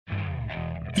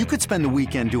You could spend the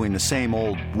weekend doing the same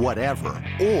old whatever,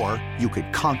 or you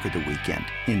could conquer the weekend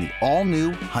in the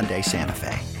all-new Hyundai Santa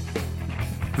Fe.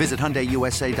 Visit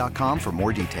HyundaiUSA.com for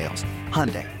more details.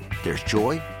 Hyundai, there's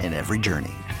joy in every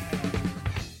journey.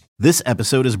 This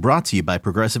episode is brought to you by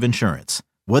Progressive Insurance.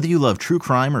 Whether you love true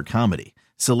crime or comedy,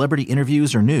 celebrity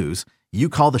interviews or news, you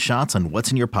call the shots on what's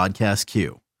in your podcast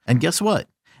queue. And guess what?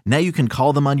 Now you can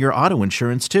call them on your auto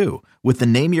insurance too with the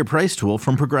Name Your Price tool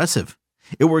from Progressive.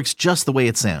 It works just the way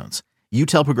it sounds. You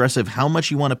tell Progressive how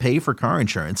much you want to pay for car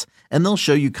insurance, and they'll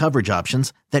show you coverage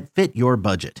options that fit your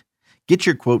budget. Get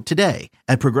your quote today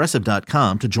at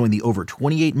Progressive.com to join the over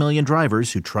 28 million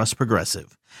drivers who trust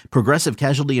Progressive. Progressive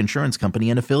Casualty Insurance Company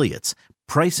and Affiliates.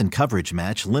 Price and coverage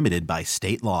match limited by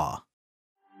state law.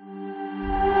 He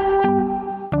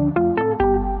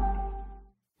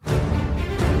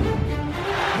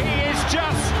is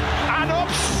just an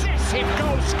obsessive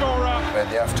goal scorer. But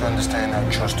they have to understand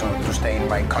I chose to stay in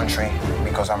my country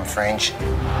because I'm French. And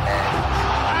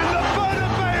the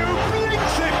Bernabeu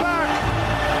blinks it back.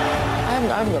 I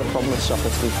haven't got a problem with soccer,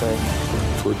 to be fair.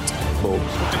 Football.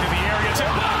 Into the area to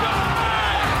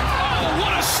Oh,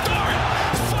 what a start!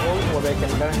 What I can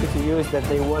guarantee to you is that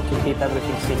they want to keep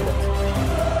everything secret.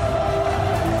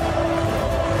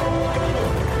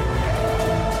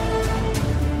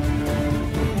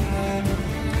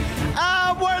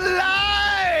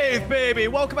 Baby,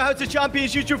 welcome to House of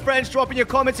Champions YouTube friends. Dropping your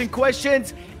comments and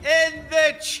questions in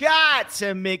the chat,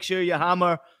 and make sure you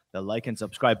hammer the like and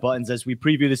subscribe buttons as we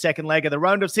preview the second leg of the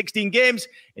round of 16 games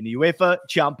in the UEFA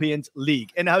Champions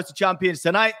League. In the House of Champions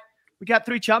tonight, we got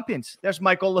three champions. There's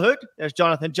Michael Lahoud, there's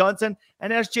Jonathan Johnson,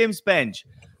 and there's James Benge.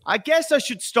 I guess I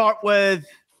should start with...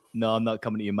 No, I'm not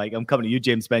coming to you, Mike. I'm coming to you,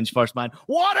 James Benge, first, man.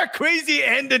 What a crazy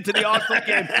ending to the Arsenal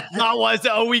game that was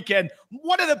a weekend.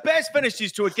 One of the best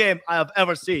finishes to a game I have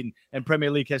ever seen in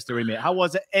Premier League history, mate. How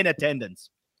was it in attendance?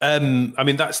 I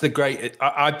mean, that's the great...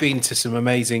 I've been to some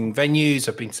amazing venues.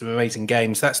 I've been to some amazing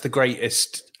games. That's the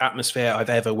greatest atmosphere I've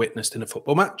ever witnessed in a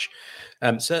football match.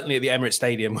 Certainly at the Emirates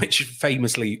Stadium, which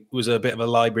famously was a bit of a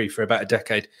library for about a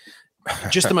decade.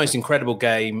 Just the most incredible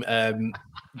game.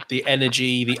 The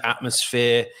energy, the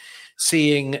atmosphere,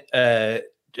 seeing there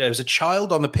was a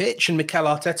child on the pitch and Mikel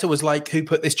Arteta was like, who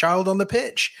put this child on the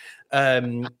pitch?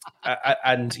 And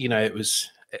you know, it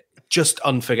was just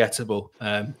unforgettable.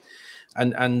 The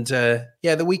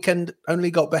weekend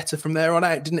only got better from there on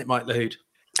out, didn't it, Mike Lahoud?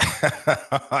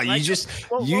 You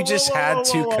just had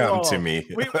to come to me.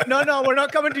 No, we're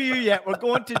not coming to you yet. We're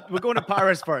going to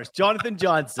Paris first. Jonathan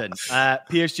Johnson,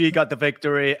 PSG got the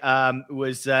victory.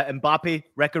 Was Mbappe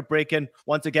record breaking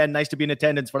once again? Nice to be in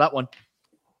attendance for that one.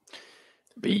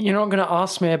 But you're not going to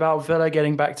ask me about Villa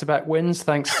getting back-to-back wins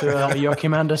thanks to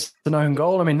Joachim Andersen own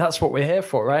goal. I mean, that's what we're here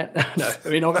for, right? No, I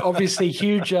mean, obviously,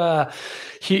 huge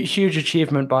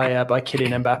achievement by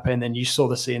Kylian Mbappe, and then you saw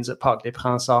the scenes at Parc des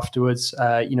Princes afterwards.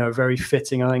 Very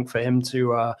fitting, I think, for him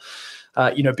to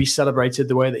be celebrated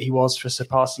the way that he was for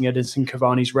surpassing Edinson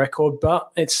Cavani's record. But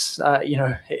it's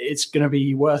going to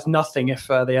be worth nothing if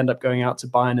they end up going out to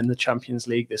Bayern in the Champions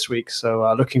League this week.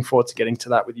 So looking forward to getting to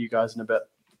that with you guys in a bit.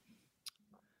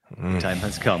 The time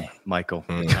has come, Michael.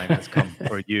 The time has come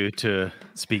for you to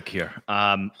speak here.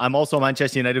 I'm also a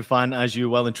Manchester United fan, as you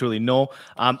well and truly know.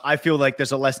 I feel like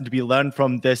there's a lesson to be learned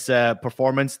from this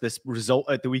performance, this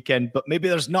result at the weekend, but maybe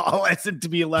there's not a lesson to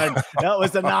be learned. That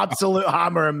was an absolute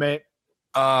hammer, mate.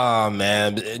 Oh,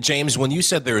 man. James, when you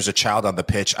said there was a child on the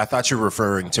pitch, I thought you were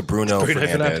referring to Bruno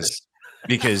Fernandes.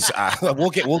 Because we'll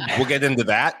get into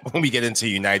that when we get into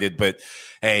United. But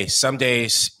hey, some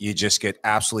days you just get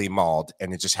absolutely mauled,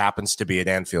 and it just happens to be at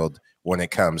Anfield when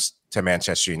it comes to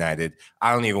Manchester United.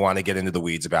 I don't even want to get into the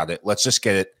weeds about it. Let's just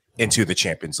get it into the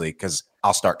Champions League because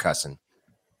I'll start cussing.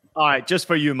 All right, just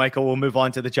for you, Michael, we'll move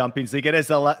on to the Champions League. It is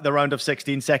the round of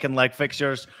 16 second leg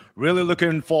fixtures. Really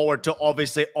looking forward to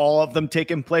obviously all of them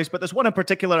taking place. But there's one in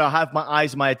particular I have my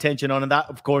eyes, my attention on, and that,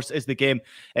 of course, is the game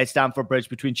at Stamford Bridge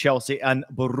between Chelsea and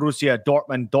Borussia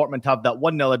Dortmund. Dortmund have that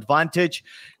 1-0 advantage.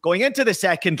 Going into the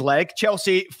second leg,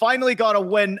 Chelsea finally got a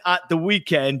win at the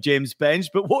weekend, James Benge.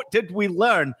 But what did we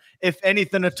learn, if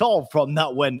anything at all, from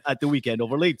that win at the weekend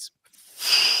over Leeds?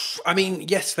 I mean,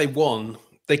 yes, they won.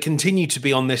 They continue to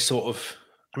be on this sort of,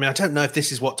 I don't know if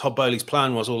this is what Todd Bowley's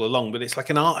plan was all along, but it's like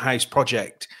an art house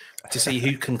project to see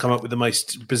who can come up with the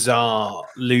most bizarre,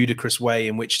 ludicrous way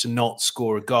in which to not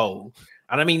score a goal.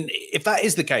 And I mean, if that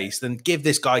is the case, then give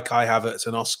this guy Kai Havertz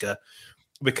an Oscar,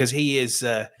 because he is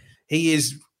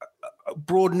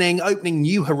broadening, opening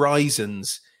new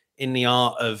horizons in the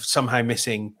art of somehow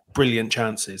missing brilliant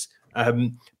chances.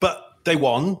 But They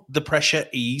won. The pressure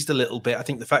eased a little bit. I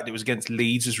think the fact it was against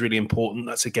Leeds was really important.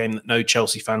 That's a game that no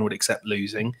Chelsea fan would accept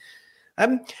losing.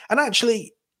 And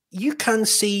actually, you can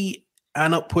see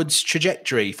an upwards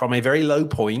trajectory from a very low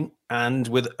point and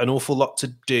with an awful lot to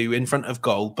do in front of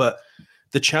goal. But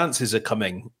the chances are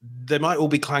coming. They might all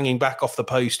be clanging back off the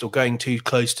post or going too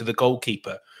close to the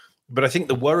goalkeeper. But I think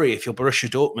the worry, if you're Borussia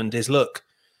Dortmund, is, look,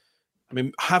 I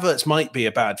mean, Havertz might be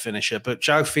a bad finisher, but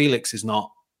João Felix is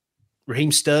not.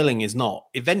 Raheem Sterling is not.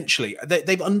 Eventually,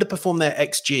 they've underperformed their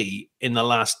XG in the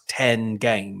last 10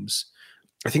 games.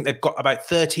 I think they've got about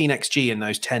 13 XG in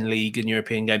those 10 league and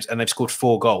European games, and they've scored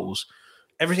 4 goals.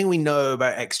 Everything we know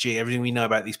about XG, everything we know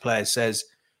about these players says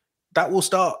that will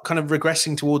start kind of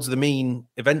regressing towards the mean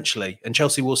eventually, and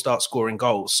Chelsea will start scoring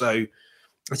goals. So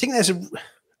I think there's a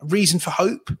reason for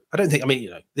hope. I don't think, I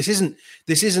mean, this isn't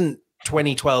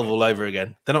 2012 all over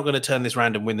again. They're not going to turn this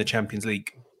round and win the Champions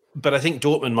League. But I think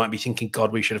Dortmund might be thinking,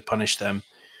 God, we should have punished them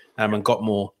and got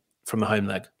more from the home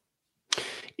leg.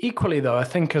 Equally, though, I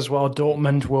think as well,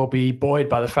 Dortmund will be buoyed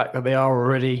by the fact that they are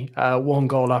already 1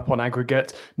 goal up on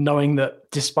aggregate, knowing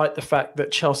that despite the fact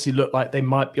that Chelsea look like they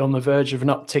might be on the verge of an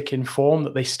uptick in form,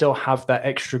 that they still have that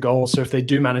extra goal. So if they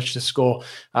do manage to score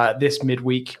this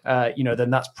midweek, then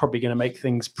that's probably going to make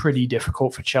things pretty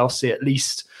difficult for Chelsea, at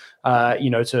least.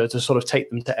 To sort of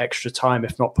take them to extra time,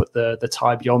 if not put the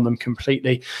tie beyond them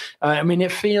completely. I mean,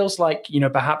 it feels like,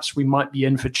 perhaps we might be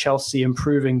in for Chelsea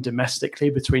improving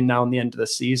domestically between now and the end of the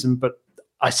season, but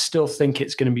I still think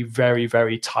it's going to be very,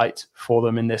 very tight for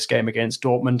them in this game against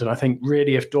Dortmund. And I think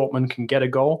really if Dortmund can get a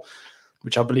goal,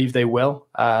 which I believe they will,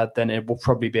 then it will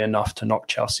probably be enough to knock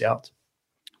Chelsea out.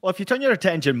 Well, if you turn your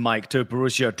attention, Mike, to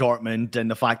Borussia Dortmund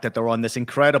and the fact that they're on this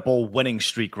incredible winning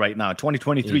streak right now,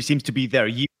 2023 seems to be their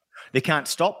year. They can't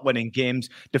stop winning games.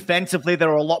 Defensively,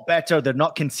 they're a lot better. They're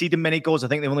not conceding many goals. I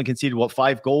think they've only conceded,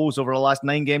 5 goals over the last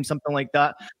 9 games, something like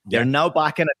that. They're now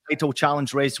back in a title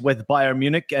challenge race with Bayern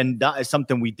Munich, and that is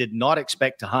something we did not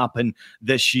expect to happen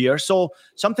this year. So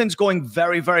something's going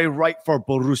very, very right for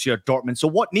Borussia Dortmund. So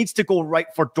what needs to go right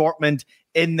for Dortmund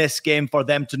in this game for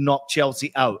them to knock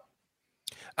Chelsea out?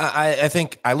 I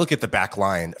think I look at the back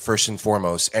line first and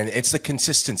foremost, and it's the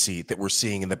consistency that we're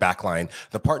seeing in the back line.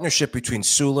 The partnership between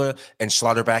Süle and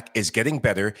Schlotterbeck is getting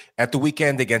better. At the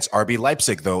weekend against RB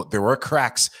Leipzig, though, there were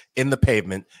cracks in the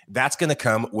pavement. That's going to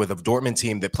come with a Dortmund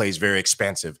team that plays very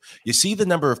expansive. You see the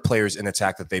number of players in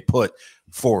attack that they put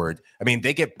forward. I mean,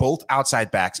 they get both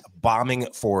outside backs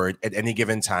bombing forward at any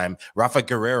given time. Rafa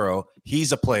Guerreiro,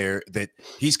 he's a player that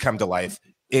he's come to life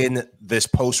in this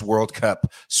post-World Cup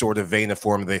sort of vein of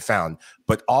form they found.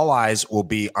 But all eyes will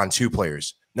be on 2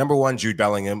 players. Number 1, Jude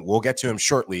Bellingham. We'll get to him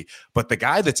shortly. But the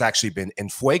guy that's actually been in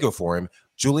fuego for him,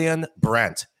 Julian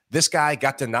Brandt. This guy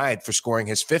got denied for scoring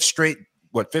his fifth straight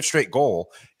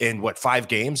goal in 5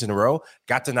 games in a row.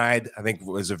 Got denied, I think it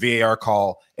was a VAR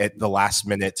call at the last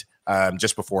minute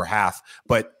just before half.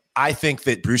 But I think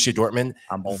that Borussia Dortmund,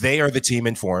 they are the team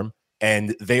in form.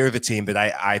 And they are the team that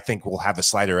I think will have a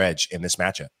slighter edge in this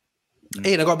matchup.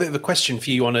 Ian, I got a bit of a question for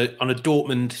you on a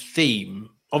Dortmund theme.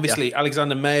 Obviously,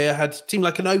 Alexander Meyer seemed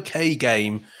like an okay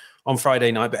game on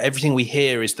Friday night, but everything we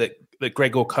hear is that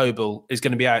Gregor Kobel is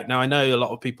going to be out. Now, I know a lot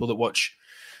of people that watch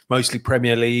mostly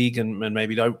Premier League and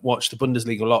maybe don't watch the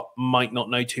Bundesliga a lot might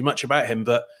not know too much about him,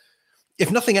 but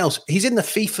if nothing else, he's in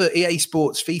the EA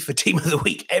Sports FIFA Team of the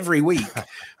Week every week.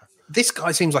 This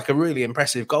guy seems like a really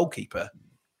impressive goalkeeper.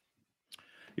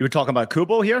 You were talking about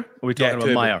Kubo here? Or were we talking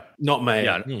about Meyer? Not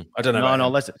Meyer. Yeah. I don't know. No,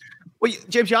 listen. Well,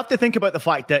 James, you have to think about the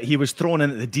fact that he was thrown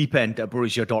in at the deep end at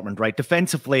Borussia Dortmund, right?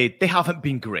 Defensively, they haven't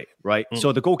been great, right?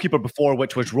 So the goalkeeper before,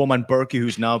 which was Roman Bürki,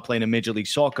 who's now playing in Major League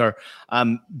Soccer,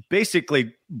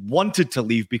 basically wanted to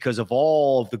leave because of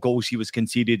all of the goals he was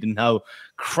conceded and how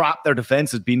crap their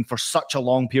defense has been for such a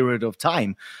long period of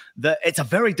time, that it's a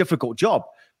very difficult job.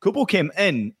 Kubo came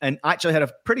in and actually had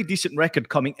a pretty decent record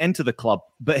coming into the club.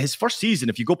 But his first season,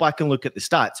 if you go back and look at the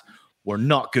stats, were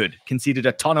not good. Conceded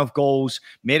a ton of goals,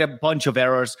 made a bunch of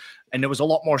errors, and there was a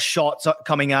lot more shots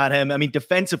coming at him. I mean,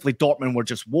 defensively, Dortmund were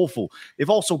just woeful.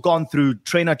 They've also gone through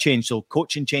trainer change, so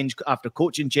coaching change after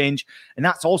coaching change, and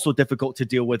that's also difficult to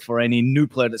deal with for any new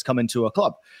player that's come into a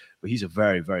club. But he's a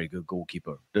very, very good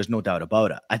goalkeeper. There's no doubt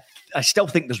about it. I still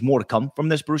think there's more to come from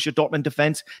this Borussia Dortmund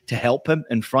defense to help him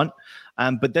in front.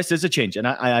 But this is a change. And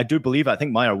I do believe, I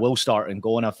think Meyer will start and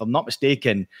go. And if I'm not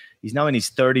mistaken, he's now in his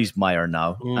 30s, Meyer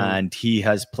now. And he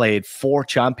has played 4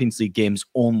 Champions League games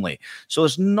only. So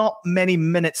there's not many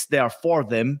minutes there for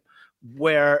them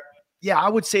where, I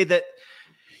would say that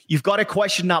You've got to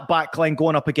question that back line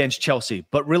going up against Chelsea.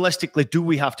 But realistically, do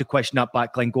we have to question that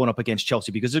back line going up against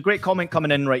Chelsea? Because there's a great comment coming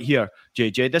in right here,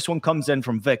 JJ. This one comes in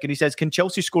from Vic, and he says, can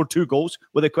Chelsea score 2 goals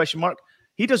with a question mark?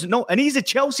 He doesn't know. And he's a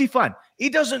Chelsea fan. He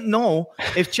doesn't know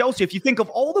if Chelsea, if you think of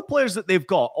all the players that they've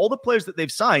got, all the players that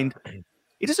they've signed,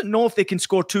 he doesn't know if they can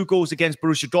score 2 goals against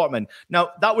Borussia Dortmund. Now,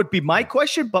 that would be my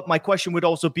question, but my question would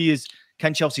also be is,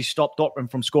 can Chelsea stop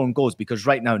Dortmund from scoring goals? Because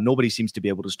right now, nobody seems to be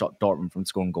able to stop Dortmund from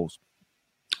scoring goals.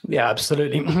 Yeah,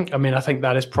 absolutely. I mean, I think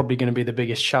that is probably going to be the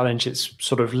biggest challenge. It's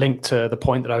sort of linked to the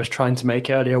point that I was trying to make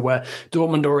earlier, where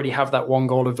Dortmund already have that 1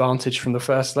 goal advantage from the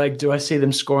first leg. Do I see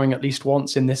them scoring at least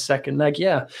once in this second leg?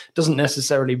 Yeah. Doesn't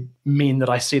necessarily mean that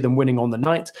I see them winning on the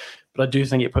night, but I do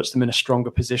think it puts them in a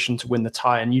stronger position to win the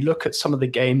tie. And you look at some of the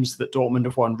games that Dortmund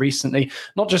have won recently,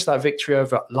 not just that victory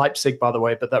over Leipzig, by the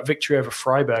way, but that victory over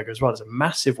Freiburg as well. It's a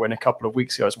massive win a couple of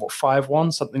weeks ago. It's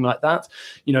 5-1, something like that.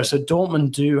 So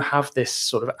Dortmund do have this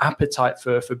sort of appetite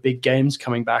for big games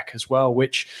coming back as well,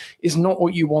 which is not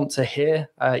what you want to hear,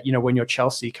 when you're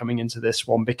Chelsea coming into this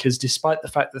one, because despite the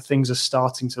fact that things are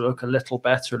starting to look a little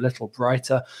better, a little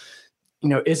brighter,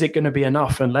 is it going to be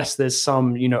enough unless there's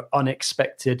some,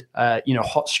 unexpected,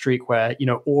 hot streak where,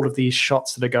 all of these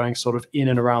shots that are going sort of in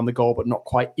and around the goal, but not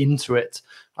quite into it,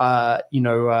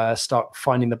 start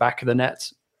finding the back of the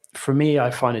net. For me,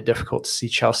 I find it difficult to see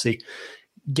Chelsea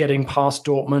getting past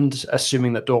Dortmund,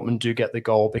 assuming that Dortmund do get the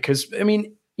goal, because, I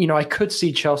mean, I could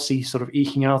see Chelsea sort of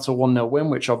eking out a 1-0 win,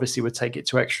 which obviously would take it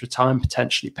to extra time,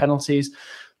 potentially penalties.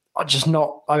 I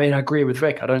agree with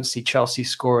Vic. I don't see Chelsea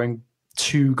scoring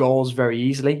 2 goals very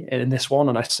easily in this one,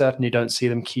 and I certainly don't see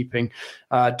them keeping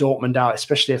Dortmund out,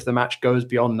 especially if the match goes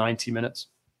beyond 90 minutes.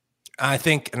 I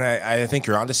think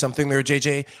you're onto something there,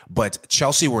 JJ, but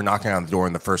Chelsea were knocking on the door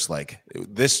in the first leg.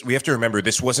 We have to remember,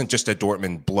 this wasn't just a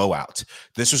Dortmund blowout.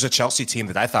 This was a Chelsea team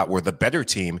that I thought were the better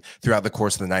team throughout the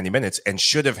course of the 90 minutes and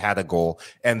should have had a goal.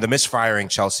 And the misfiring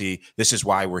Chelsea, this is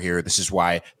why we're here. This is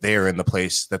why they're in the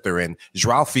place that they're in.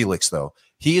 Joao Felix, though,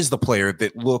 he is the player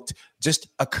that looked just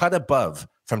a cut above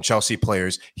from Chelsea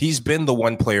players. He's been the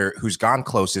one player who's gone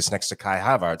closest next to Kai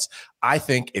Havertz. I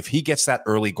think if he gets that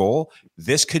early goal,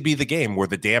 this could be the game where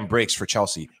the dam breaks for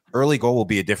Chelsea. Early goal will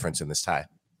be a difference in this tie.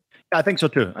 I think so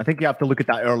too. I think you have to look at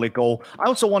that early goal. I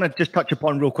also want to just touch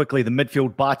upon real quickly the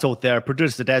midfield battle there.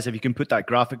 Producer Des, if you can put that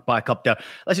graphic back up there.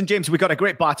 Listen, James, we got a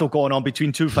great battle going on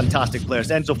between 2 fantastic players.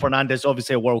 Enzo Fernandez,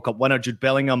 obviously a World Cup winner. Jude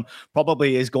Bellingham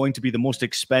probably is going to be the most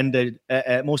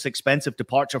expensive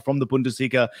departure from the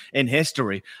Bundesliga in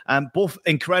history. Both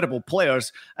incredible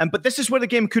players. But this is where the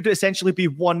game could essentially be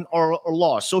won or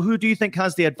lost. So who do you think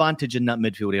has the advantage in that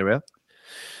midfield area?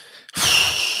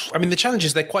 I mean, the challenge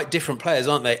is they're quite different players,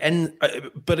 aren't they?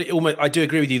 I do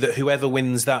agree with you that whoever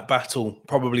wins that battle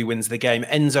probably wins the game.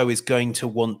 Enzo is going to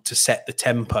want to set the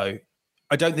tempo.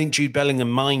 I don't think Jude Bellingham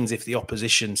minds if the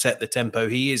opposition set the tempo.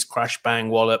 He is crash, bang,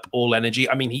 wallop, all energy.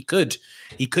 I mean, he could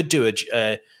do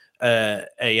a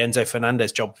Enzo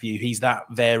Fernandez job for you. He's that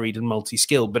varied and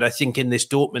multi-skilled. But I think in this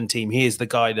Dortmund team, he is the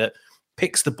guy that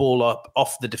picks the ball up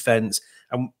off the defence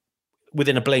and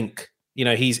within a blink,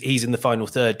 he's in the final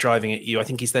third driving at you. I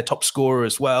think he's their top scorer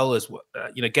as well,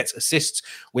 gets assists,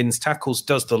 wins tackles,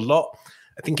 does the lot.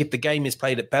 I think if the game is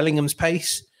played at Bellingham's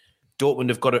pace, Dortmund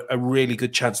have got a really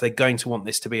good chance. They're going to want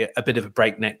this to be a bit of a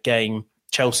breakneck game.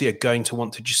 Chelsea are going to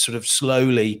want to just sort of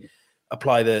slowly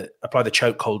apply the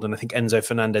chokehold, and I think Enzo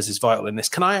Fernandez is vital in this.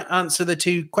 Can I answer the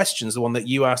 2 questions, the one that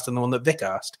you asked and the one that Vic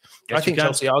asked? Yes, I think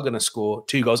Chelsea are going to score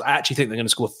 2 goals. I actually think they're going to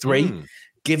score 3.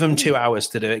 Give them 2 hours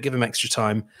to do it. Give them extra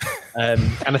time, and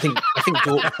I think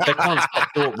they can't stop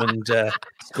Dortmund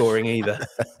scoring either.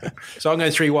 So I'm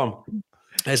going 3-1.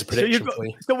 There's a prediction for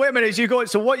you. So wait a minute.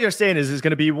 So what you're saying is it's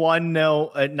going to be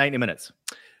 1-0 at 90 minutes.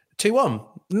 2-1.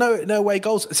 No away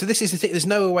goals. So this is the thing. There's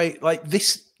no away. Like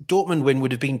this Dortmund win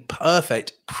would have been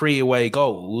perfect pre-away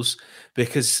goals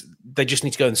because they just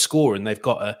need to go and score, and they've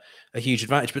got a huge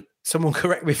advantage. But someone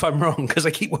correct me if I'm wrong, because I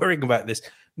keep worrying about this.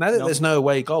 Now that there's no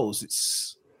away goals,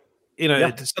 it's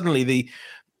suddenly the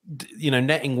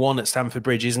netting 1 at Stamford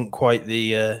Bridge isn't quite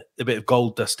the bit of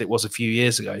gold dust it was a few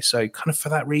years ago. So kind of for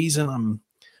that reason,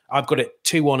 I've got it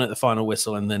 2-1 at the final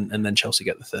whistle, and then Chelsea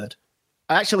get the third.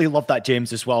 I actually love that,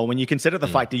 James, as well. When you consider the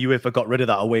fact that UEFA got rid of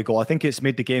that away goal, I think it's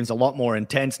made the games a lot more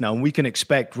intense now. And we can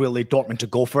expect really Dortmund to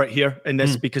go for it here in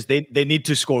this because they need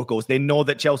to score goals. They know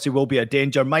that Chelsea will be a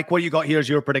danger. Mike, what you got here is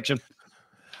your prediction.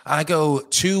 I go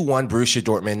 2-1 Borussia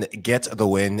Dortmund, get the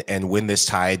win and win this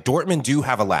tie. Dortmund do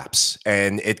have a lapse,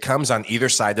 and it comes on either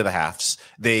side of the halves.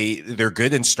 They're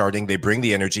good in starting. They bring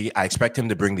the energy. I expect him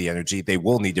to bring the energy. They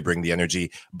will need to bring the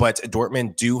energy. But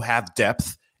Dortmund do have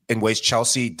depth in ways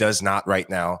Chelsea does not right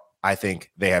now. I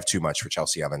think they have too much for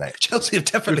Chelsea on the night. Chelsea have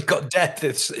definitely got depth.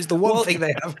 It's the one thing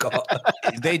they have got.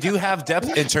 They do have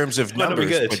depth in terms of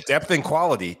numbers, but depth and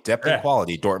quality,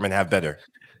 Dortmund have better.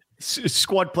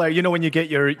 Squad player, when you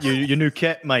get your new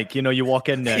kit, Mike, you walk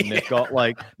in there and they've got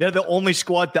they're the only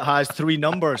squad that has 3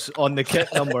 numbers on the kit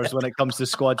numbers when it comes to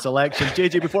squad selection.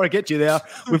 JJ, before I get you there,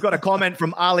 we've got a comment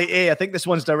from Ali A. I think this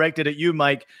one's directed at you,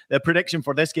 Mike. The prediction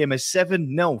for this game is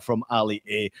 7-0 from Ali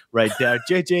A right there.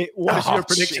 JJ, what is your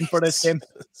prediction for this game?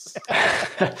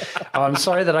 I'm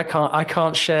sorry that I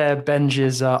can't share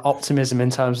Benji's optimism in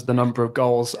terms of the number of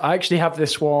goals. I actually have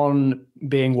this one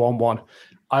being 1-1.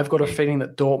 I've got a feeling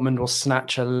that Dortmund will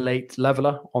snatch a late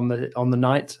leveler on the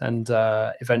night and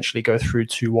eventually go through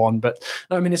 2-1. But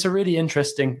no, I mean, it's a really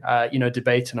interesting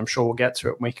debate, and I'm sure we'll get to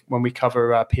it when we cover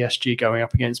PSG going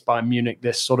up against Bayern Munich.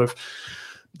 This sort of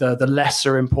the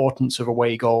lesser importance of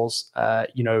away goals,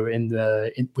 with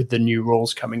the new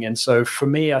rules coming in. So for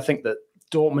me, I think that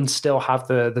Dortmund still have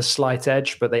the slight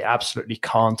edge, but they absolutely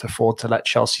can't afford to let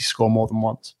Chelsea score more than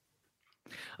once.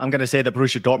 I'm going to say that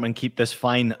Borussia Dortmund keep this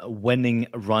fine winning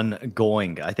run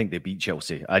going. I think they beat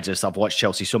Chelsea. I've watched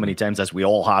Chelsea so many times, as we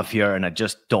all have here, and I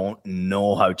just don't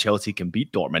know how Chelsea can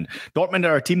beat Dortmund. Dortmund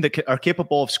are a team that are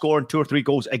capable of scoring 2 or 3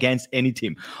 goals against any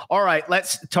team. All right,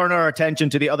 let's turn our attention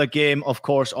to the other game, of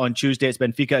course, on Tuesday. It's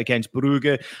Benfica against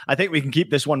Brugge. I think we can keep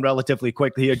this one relatively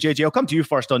quickly here. JJ, I'll come to you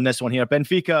first on this one here.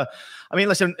 Benfica, I mean,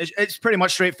 listen, it's pretty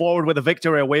much straightforward with a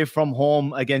victory away from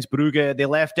home against Brugge. They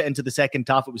left it into the second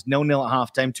half. It was 0-0 at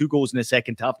halftime. 2 goals in the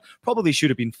second half. Probably should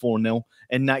have been 4-0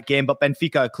 in that game, but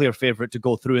Benfica a clear favourite to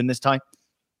go through in this tie.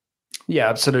 Yeah,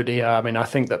 absolutely. I mean, I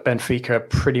think that Benfica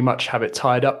pretty much have it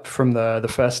tied up from the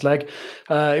first leg.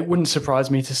 It wouldn't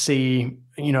surprise me to see,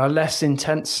 a less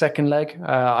intense second leg.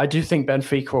 I do think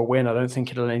Benfica will win. I don't think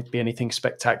it'll be anything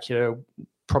spectacular,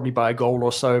 probably by a goal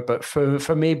or so. But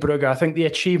for me, Brugge, I think the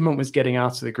achievement was getting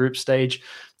out of the group stage.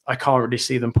 I can't really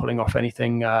see them pulling off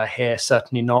anything here.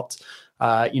 Certainly not.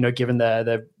 Given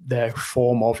their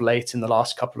form of late in the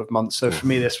last couple of months. So for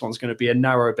me, this one's going to be a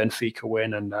narrow Benfica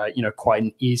win and, quite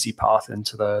an easy path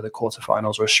into the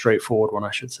quarterfinals, or a straightforward one, I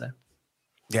should say.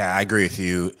 Yeah, I agree with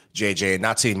you, JJ.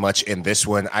 Not seeing much in this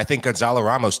one. I think Gonzalo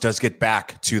Ramos does get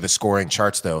back to the scoring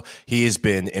charts, though. He has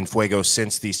been in fuego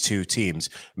since these two teams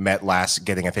met last,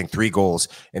 getting, I think, 3 goals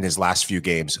in his last few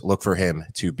games. Look for him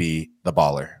to be the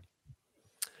baller.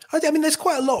 I mean, there's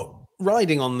quite a lot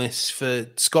riding on this for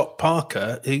Scott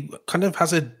Parker, who kind of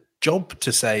has a job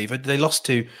to save. They lost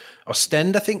to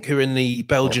Ostend, I think, who are in the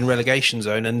Belgian relegation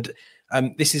zone. And I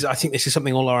think this is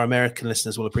something all our American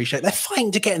listeners will appreciate. They're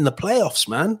fighting to get in the playoffs,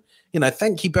 man.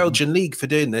 Thank you, Belgian League, for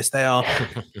doing this. They are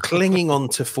clinging on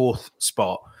to 4th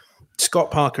spot. Scott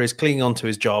Parker is clinging on to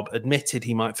his job, admitted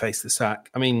he might face the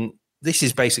sack. I mean, this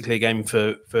is basically a game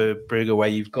for Brugge where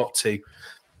you've got to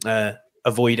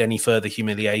avoid any further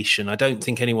humiliation. I don't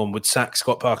think anyone would sack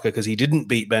Scott Parker because he didn't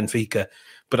beat Benfica,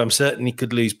 but I'm certain he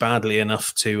could lose badly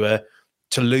enough to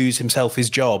lose himself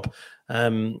his job. I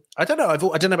don't know. I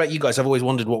don't know about you guys. I've always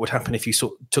wondered what would happen if you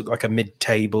took like a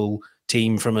mid-table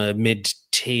team from a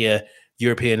mid-tier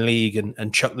European league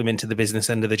and chucked them into the business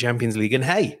end of the Champions League. And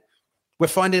hey, we're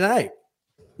finding out.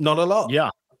 Not a lot.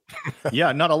 Yeah.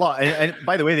 Yeah, not a lot. And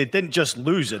by the way, they didn't just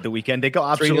lose at the weekend. They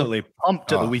got absolutely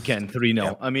pumped at the weekend, 3-0.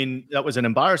 Yeah. I mean, that was an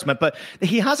embarrassment. But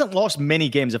he hasn't lost many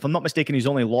games. If I'm not mistaken, he's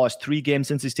only lost 3 games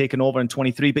since he's taken over in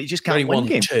 23, but he just can't win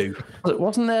games. 2.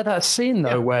 Wasn't there that scene,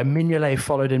 though, where Mignolet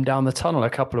followed him down the tunnel a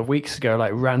couple of weeks ago,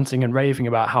 like ranting and raving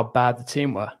about how bad the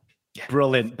team were?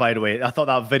 Brilliant, by the way. I thought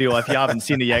that video, if you haven't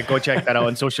seen it yet, go check that out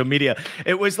on social media.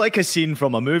 It was like a scene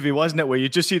from a movie, wasn't it? Where you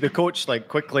just see the coach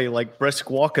quickly, brisk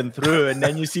walking through, and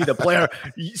then you see the player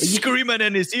screaming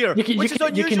in his ear, which is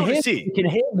unusual to see. You can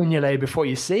hear Mignolet before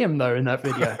you see him, though, in that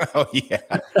video. Oh, yeah.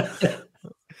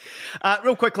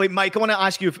 Real quickly, Mike, I want to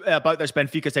ask you about this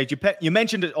Benfica side. You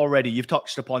mentioned it already. You've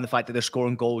touched upon the fact that they're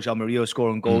scoring goals. Almeria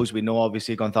scoring goals. We know,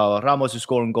 obviously, Gonzalo Ramos is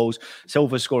scoring goals.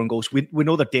 Silva's scoring goals. We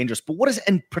know they're dangerous. But what is it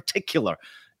in particular,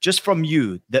 just from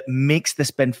you, that makes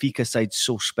this Benfica side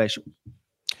so special?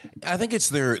 I think it's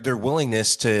their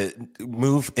willingness to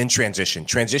move in transition.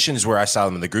 Transition is where I saw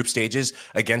them in the group stages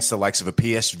against the likes of a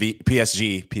PSG,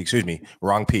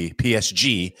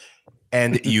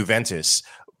 and Juventus.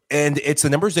 And it's the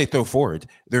numbers they throw forward.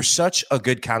 They're such a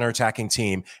good counterattacking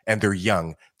team, and they're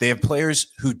young. They have players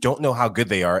who don't know how good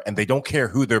they are, and they don't care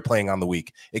who they're playing on the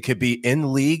week. It could be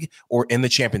in league or in the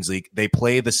Champions League. They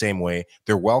play the same way.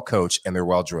 They're well coached, and they're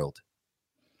well drilled.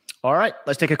 All right,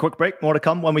 let's take a quick break. More to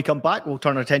come. When we come back, we'll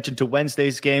turn our attention to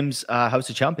Wednesday's games. House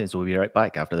of Champions. We'll be right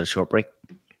back after this short break.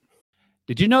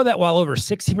 Did you know that while over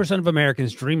 60% of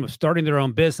Americans dream of starting their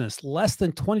own business, less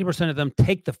than 20% of them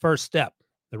take the first step?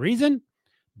 The reason?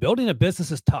 Building a business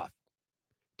is tough.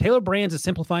 Taylor Brands is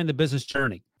simplifying the business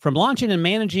journey. From launching and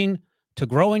managing to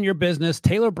growing your business,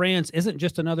 Taylor Brands isn't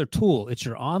just another tool. It's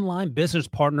your online business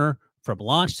partner from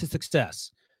launch to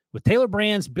success. With Taylor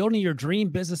Brands, building your dream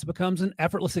business becomes an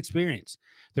effortless experience.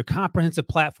 Their comprehensive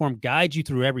platform guides you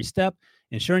through every step,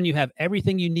 ensuring you have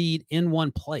everything you need in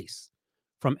one place.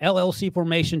 From LLC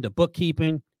formation to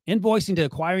bookkeeping, invoicing to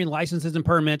acquiring licenses and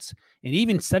permits, and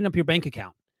even setting up your bank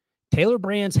account, Taylor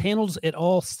Brands handles it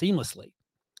all seamlessly.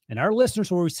 And our listeners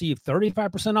will receive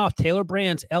 35% off Taylor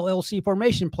Brands LLC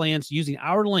formation plans using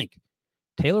our link,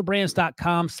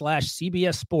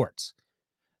 taylorbrands.com/CBS Sports.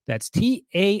 That's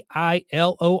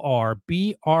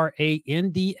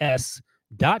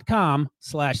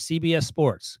TAILORBRANDS.com/CBS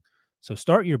Sports. So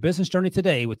start your business journey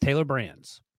today with Taylor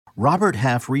Brands. Robert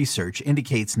Half research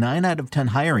indicates 9 out of 10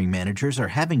 hiring managers are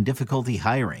having difficulty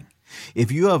hiring.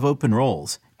 If you have open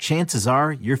roles, chances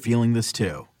are you're feeling this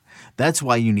too. That's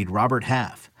why you need Robert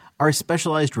Half. Our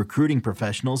specialized recruiting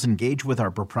professionals engage with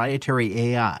our proprietary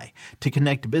AI to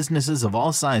connect businesses of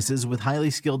all sizes with highly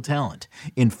skilled talent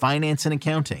in finance and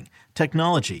accounting,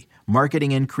 technology,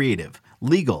 marketing and creative,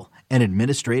 legal, and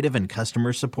administrative and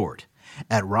customer support.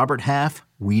 At Robert Half,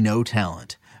 we know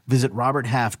talent. Visit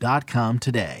roberthalf.com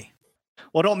today.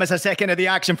 Well, don't miss a second of the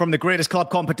action from the greatest club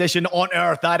competition on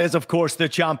earth. That is, of course, the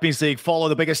Champions League. Follow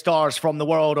the biggest stars from the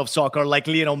world of soccer like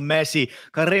Lionel Messi,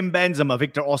 Karim Benzema,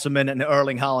 Victor Osimhen, and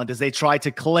Erling Haaland as they try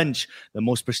to clinch the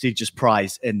most prestigious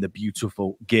prize in the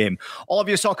beautiful game. All of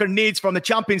your soccer needs, from the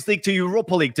Champions League to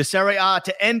Europa League to Serie A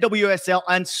to NWSL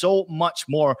and so much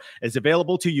more, is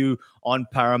available to you on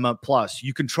Paramount Plus.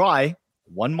 You can try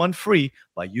 1 month free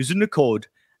by using the code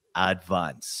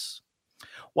ADVANCE.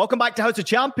 Welcome back to House of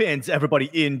Champions, everybody.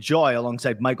 Enjoy.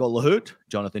 Alongside Michael Lahoud,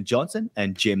 Jonathan Johnson,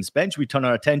 and James Bench, we turn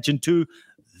our attention to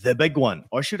the big one,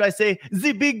 or should I say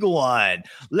the big one.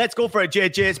 Let's go for it,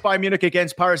 JJ. It's Bayern Munich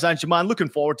against Paris Saint-Germain. Looking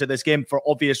forward to this game for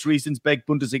obvious reasons. Big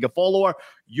Bundesliga follower.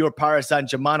 You're Paris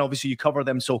Saint-Germain. Obviously, you cover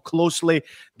them so closely.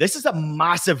 This is a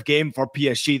massive game for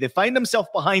PSG. They find themselves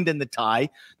behind in the tie.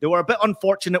 They were a bit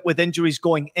unfortunate with injuries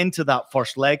going into that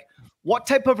first leg. What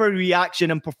type of a reaction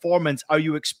and performance are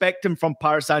you expecting from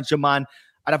Paris Saint-Germain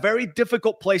at a very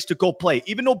difficult place to go play?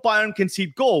 Even though Bayern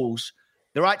concede goals,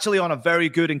 they're actually on a very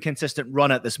good and consistent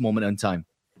run at this moment in time.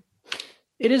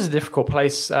 It is a difficult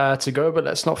place to go, but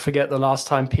let's not forget the last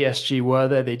time PSG were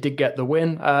there, they did get the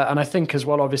win. And I think as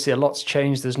well, obviously, a lot's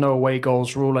changed. There's no away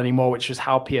goals rule anymore, which is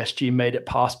how PSG made it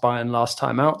past Bayern last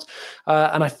time out.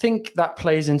 And I think that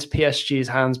plays into PSG's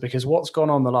hands because what's gone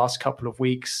on the last couple of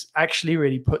weeks actually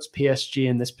really puts PSG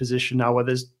in this position now where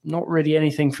there's not really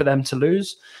anything for them to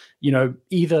lose. You know,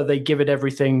 either they give it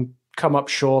everything, come up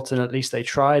short, and at least they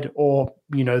tried, or,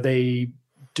 you know, they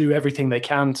do everything they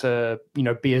can to, you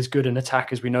know, be as good an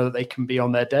attack as we know that they can be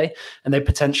on their day. And they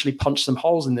potentially punch some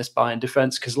holes in this Bayern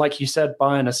defense. Because like you said,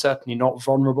 Bayern are certainly not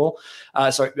vulnerable.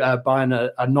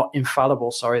 Bayern are not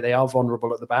infallible. They are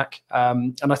vulnerable at the back.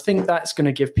 And I think that's going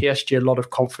to give PSG a lot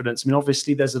of confidence. I mean,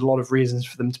 obviously there's a lot of reasons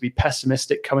for them to be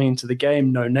pessimistic coming into the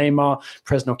game. No Neymar,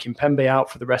 Presnel Kimpembe out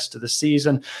for the rest of the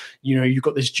season. You know, you've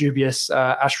got this dubious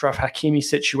Achraf Hakimi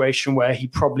situation where he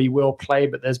probably will play,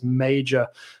 but there's major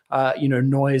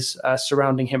noise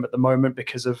surrounding him at the moment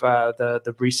because of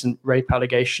the recent rape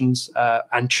allegations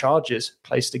and charges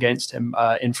placed against him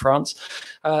in France.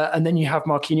 And then you have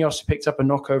Marquinhos, who picked up a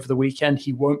knock over the weekend.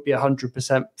 He won't be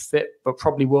 100% fit, but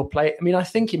probably will play. I mean, I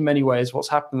think in many ways what's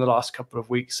happened in the last couple of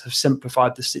weeks have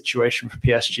simplified the situation for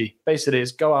PSG. Basically,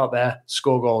 is go out there,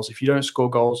 score goals. If you don't score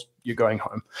goals, you're going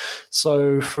home.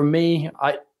 So for me,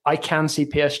 I can see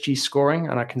PSG scoring,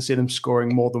 and I can see them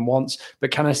scoring more than once. But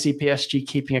can I see PSG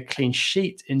keeping a clean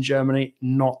sheet in Germany?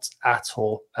 Not at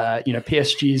all.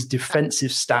 PSG's defensive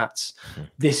stats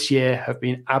this year have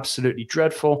been absolutely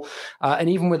dreadful. And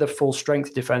even with a full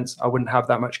strength defense, I wouldn't have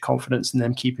that much confidence in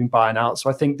them keeping Bayern out. So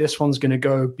I think this one's going to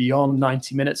go beyond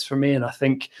 90 minutes for me. And I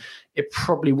think it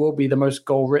probably will be the most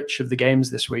goal-rich of the games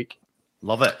this week.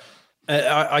 Love it.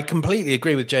 I completely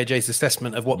agree with JJ's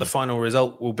assessment of what the final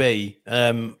result will be.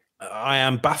 I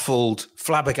am baffled,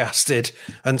 flabbergasted,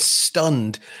 and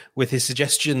stunned with his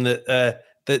suggestion that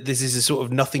that this is a sort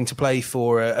of nothing to play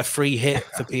for, a free hit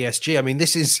for PSG. I mean,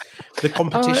 this is the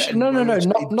competition. No.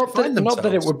 Not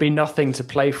that it would be nothing to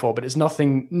play for, but it's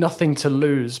nothing to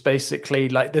lose. Basically,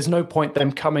 like there's no point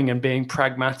them coming and being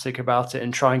pragmatic about it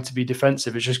and trying to be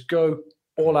defensive. It's just go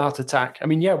all out attack. I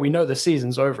mean, yeah, we know the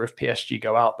season's over if PSG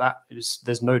go out.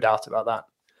 There's no doubt about that.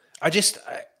 I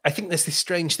think there's this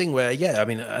strange thing where,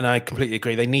 and I completely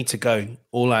agree, they need to go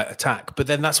all out attack. But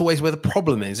then that's always where the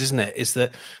problem is, isn't it? Is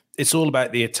that it's all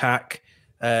about the attack.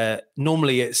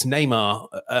 Normally it's Neymar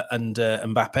and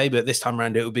Mbappe, but this time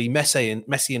around it will be Messi and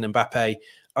Mbappe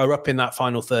are up in that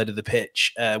final third of the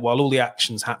pitch while all the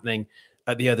action's happening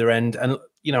at the other end. And,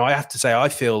 I have to say, I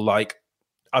feel like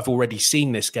I've already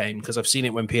seen this game because I've seen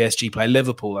it when PSG play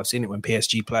Liverpool. I've seen it when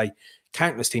PSG play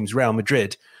countless teams, Real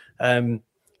Madrid,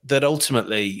 that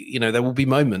ultimately, there will be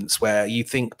moments where you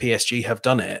think PSG have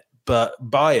done it, but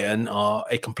Bayern are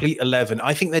a complete 11.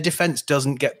 I think their defense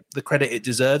doesn't get the credit it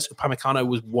deserves. Upamecano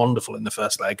was wonderful in the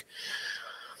first leg.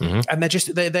 Mm-hmm. And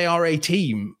they are a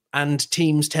team, and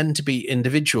teams tend to be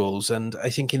individuals. And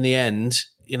I think in the end,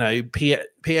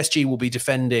 PSG will be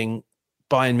defending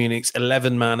Bayern Munich's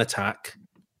 11-man attack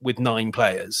with 9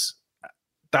 players.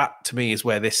 That to me is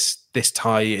where this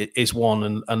tie is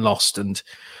won and lost. And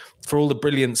for all the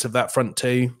brilliance of that front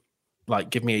two,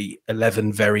 give me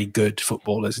 11 very good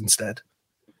footballers instead.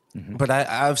 Mm-hmm. But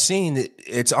I've seen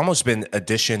it's almost been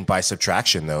addition by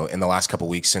subtraction, though, in the last couple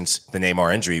of weeks since the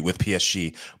Neymar injury with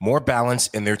PSG. More balance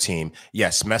in their team.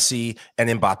 Yes, Messi and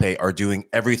Mbappe are doing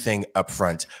everything up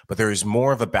front, but there is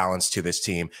more of a balance to this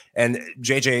team. And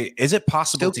JJ, is it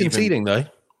possible still conceding, though?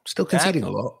 Still conceding a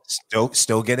lot.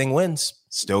 Still getting wins.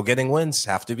 Still getting wins,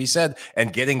 have to be said,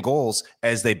 and getting goals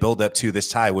as they build up to this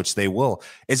tie, which they will.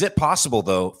 Is it possible,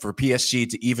 though, for PSG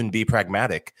to even be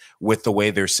pragmatic with the way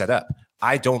they're set up?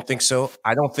 I don't think so.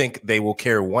 I don't think they will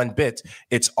care one bit.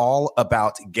 It's all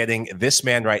about getting this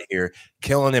man right here,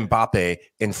 Kylian Mbappe,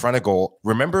 in front of goal.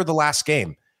 Remember the last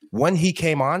game? When he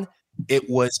came on, it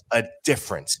was a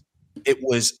difference. It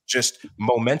was just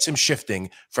momentum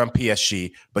shifting from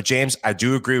PSG. But James, I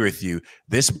do agree with you.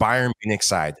 This Bayern Munich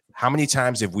side, how many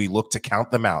times have we looked to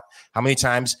count them out? How many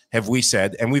times have we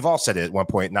said, and we've all said it at one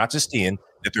point, not just Ian,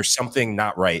 that there's something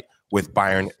not right with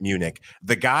Bayern Munich?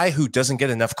 The guy who doesn't get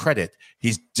enough credit,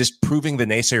 he's just proving the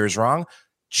naysayers wrong,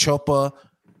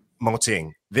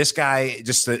 Choupo-Moting. This guy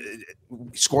just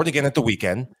scored again at the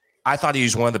weekend. I thought he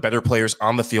was one of the better players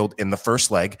on the field in the first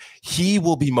leg. He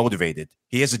will be motivated.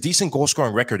 He has a decent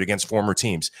goal-scoring record against former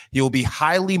teams. He will be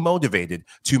highly motivated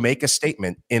to make a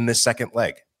statement in the second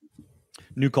leg.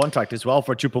 New contract as well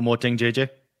for Choupo-Moting, JJ.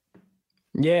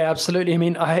 Yeah, absolutely. I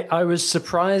mean, I was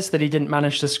surprised that he didn't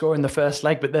manage to score in the first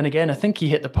leg, but then again, I think he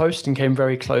hit the post and came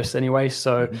very close anyway.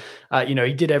 So,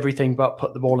 he did everything but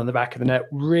put the ball in the back of the net.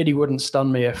 Really wouldn't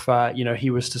stun me if, he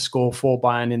was to score for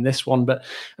Bayern in this one. But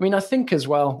I mean, I think as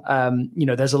well,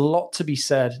 there's a lot to be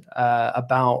said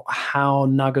about how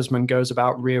Nagelsmann goes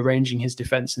about rearranging his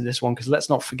defense in this one, because let's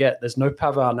not forget, there's no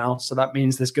Pavard now. So that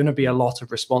means there's going to be a lot of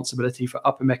responsibility for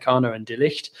Upamecano and De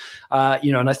Ligt.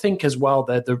 And I think as well,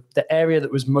 the area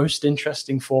that was most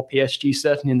interesting for PSG,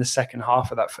 certainly in the second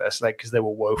half of that first leg, because they were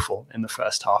woeful in the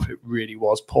first half, it really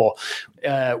was poor,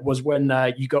 was when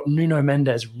you got Nuno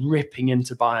Mendes ripping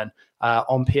into Bayern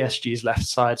on PSG's left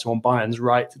side, so on Bayern's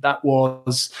right. That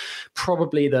was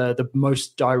probably the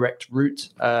most direct route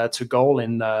to goal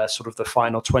in sort of the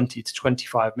final 20 to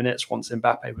 25 minutes once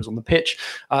Mbappe was on the pitch.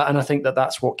 And I think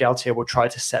that's what Galtier will try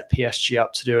to set PSG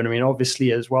up to do. And I mean,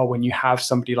 obviously as well, when you have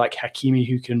somebody like Hakimi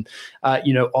who can,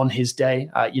 on his day,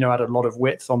 add a lot of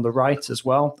width on the right as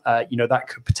well, that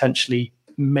could potentially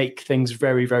make things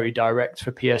very, very direct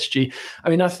for PSG. I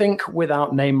mean, I think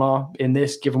without Neymar in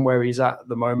this, given where he's at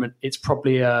the moment, it's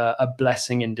probably a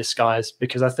blessing in disguise,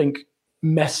 because I think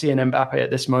Messi and Mbappe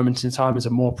at this moment in time is a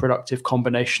more productive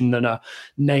combination than a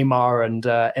Neymar and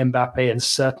Mbappe, and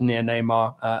certainly a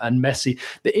Neymar and Messi.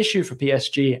 The issue for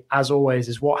PSG, as always,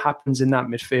 is what happens in that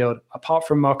midfield. Apart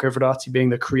from Marco Verratti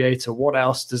being the creator, what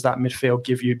else does that midfield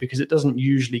give you? Because it doesn't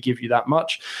usually give you that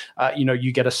much.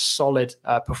 You get a solid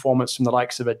performance from the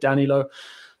likes of a Danilo.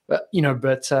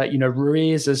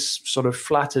 Ruiz is sort of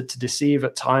flattered to deceive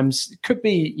at times. It could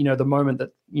be, the moment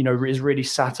that, is really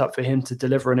sat up for him to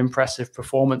deliver an impressive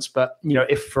performance. But,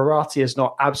 if Verratti is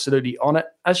not absolutely on it,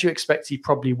 as you expect he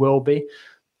probably will be,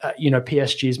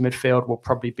 PSG's midfield will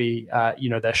probably be,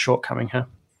 their shortcoming here.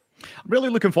 I'm really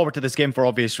looking forward to this game for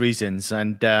obvious reasons.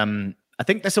 And I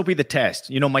think this will be the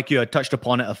test. Mike, you had touched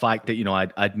upon it, the fact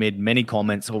that, I'd made many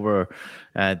comments over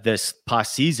this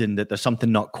past season that there's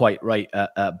something not quite right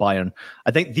at Bayern.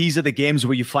 I think these are the games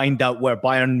where you find out where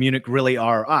Bayern Munich really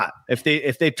are at. If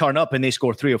they turn up and they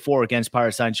score 3 or 4 against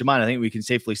Paris Saint-Germain, I think we can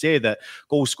safely say that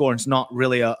goal scoring is not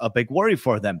really a big worry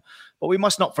for them. But we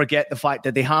must not forget the fact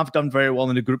that they have done very well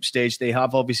in the group stage. They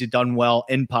have obviously done well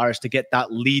in Paris to get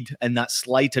that lead and that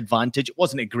slight advantage. It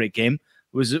wasn't a great game.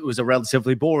 it was a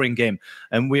relatively boring game.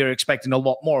 And we are expecting a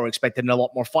lot more. We're expecting a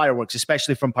lot more fireworks,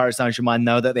 especially from Paris Saint-Germain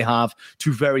now that they have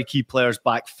two very key players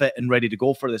back fit and ready to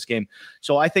go for this game.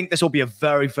 So I think this will be a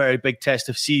very, very big test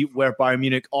to see where Bayern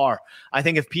Munich are. I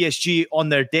think if PSG on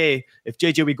their day, if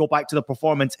JJ, we go back to the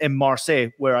performance in Marseille,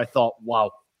 where I thought,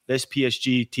 wow, this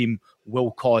PSG team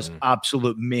will cause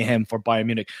absolute mayhem for Bayern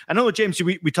Munich. I know, James,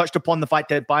 we touched upon the fact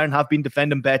that Bayern have been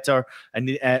defending better, and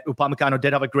Upamecano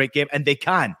did have a great game, and they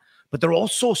can. But they're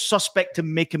also suspect to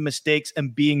making mistakes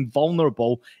and being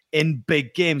vulnerable in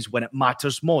big games when it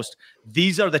matters most.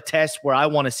 These are the tests where I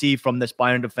want to see from this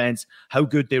Bayern defense how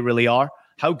good they really are,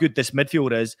 how good this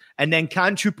midfield is, and then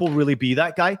can Choupo really be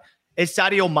that guy? Is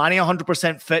Sadio Mane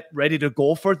 100% fit, ready to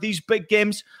go for these big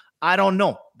games? I don't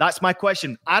know. That's my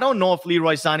question. I don't know if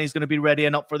Leroy Sané is going to be ready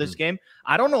and up for this game.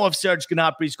 I don't know if Serge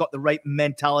Gnabry's got the right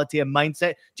mentality and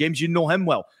mindset. James, you know him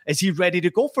well. Is he ready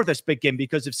to go for this big game?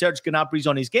 Because if Serge Gnabry's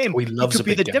on his game, he could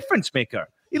be the difference maker.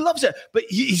 He loves it. But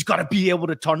he's got to be able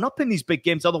to turn up in these big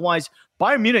games. Otherwise,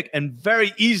 Bayern Munich, and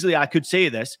very easily I could say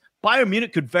this, Bayern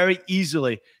Munich could very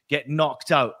easily get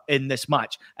knocked out in this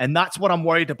match. And that's what I'm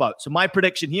worried about. So my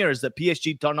prediction here is that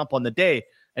PSG turn up on the day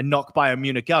and knock Bayern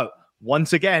Munich out.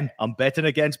 Once again, I'm betting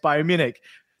against Bayern Munich.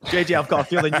 JJ, I've got a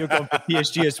feeling you're going for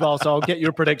PSG as well, so I'll get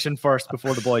your prediction first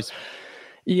before the boys.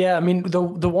 Yeah, I mean, the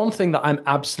one thing that I'm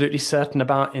absolutely certain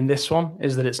about in this one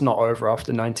is that it's not over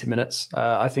after 90 minutes.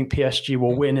 I think PSG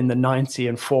will win in the 90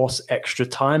 and force extra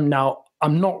time. Now,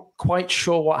 I'm not quite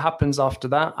sure what happens after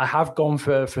that. I have gone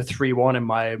for 3-1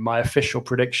 in my official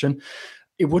prediction.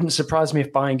 It wouldn't surprise me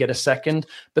if Bayern get a second.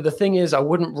 But the thing is, I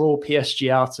wouldn't rule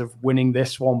PSG out of winning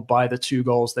this one by the 2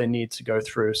 goals they need to go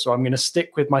through. So I'm going to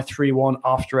stick with my 3-1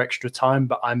 after extra time,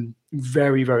 but I'm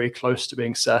very, very close to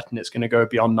being certain it's going to go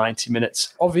beyond 90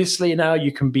 minutes. Obviously, now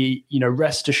you can be,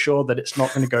 rest assured that it's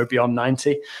not going to go beyond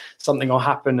 90. Something will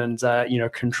happen and,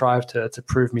 contrive to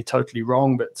prove me totally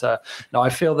wrong. But no, I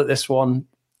feel that this one,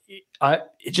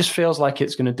 it just feels like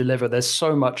it's going to deliver. There's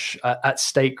so much at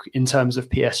stake in terms of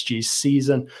PSG's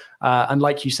season. And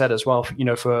like you said as well, for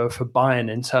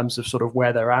Bayern in terms of sort of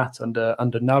where they're at under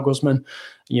Nagelsmann,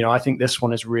 I think this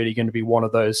one is really going to be one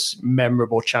of those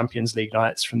memorable Champions League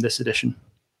nights from this edition.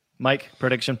 Mike,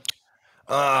 prediction?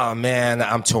 Oh, man,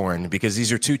 I'm torn because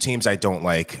these are 2 teams I don't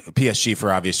like. PSG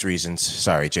for obvious reasons.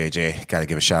 Sorry, JJ. Got to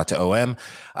give a shout out to OM.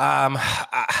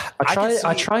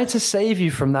 I tried to save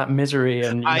you from that misery,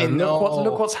 and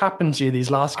look what's happened to you these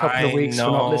last couple of weeks for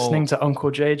not listening to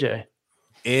Uncle JJ.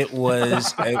 It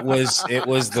was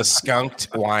the skunked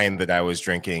wine that I was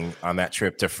drinking on that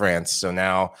trip to France. So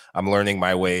now I'm learning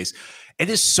my ways. It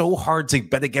is so hard to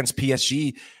bet against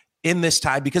PSG in this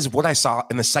tie because of what I saw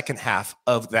in the second half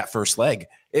of that first leg.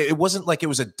 It wasn't like it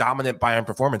was a dominant Bayern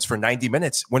performance for 90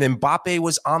 minutes. When Mbappe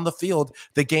was on the field,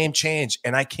 the game changed,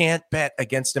 and I can't bet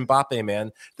against Mbappe,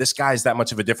 man. This guy's that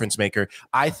much of a difference maker.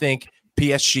 I think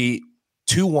PSG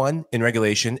 2-1 in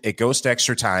regulation. It goes to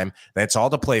extra time. That's all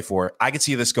to play for. I could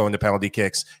see this going to penalty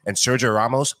kicks and Sergio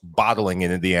Ramos bottling it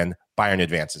in the end. Bayern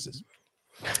advances.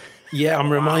 Yeah,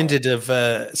 I'm reminded of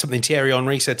something Thierry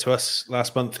Henry said to us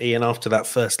last month, Ian, after that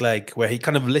first leg, where he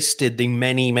kind of listed the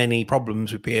many, many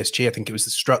problems with PSG. I think it was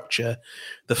the structure,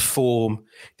 the form,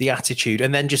 the attitude,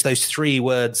 and then just those 3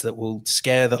 words that will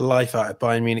scare the life out of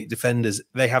Bayern Munich defenders.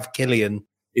 They have Kylian.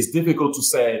 It's difficult to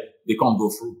say they can't go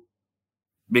through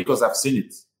because I've seen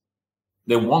it.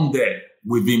 They won there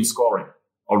with him scoring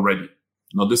already.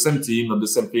 Not the same team, not the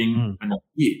same thing. And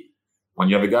when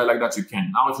you have a guy like that, you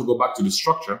can. Now, if you go back to the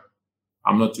structure,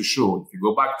 I'm not too sure. If you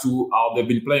go back to how they've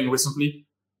been playing recently,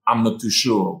 I'm not too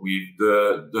sure. With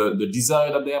the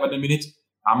desire that they have at the minute,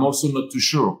 I'm also not too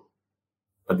sure.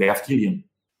 But they have Kylian.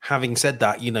 Having said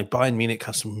that, Bayern Munich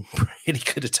has some really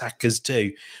good attackers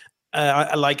too.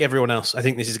 I like everyone else. I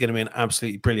think this is going to be an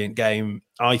absolutely brilliant game.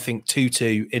 I think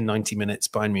 2-2 in 90 minutes,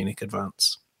 Bayern Munich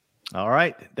advance. All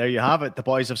right, there you have it. The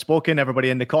boys have spoken. Everybody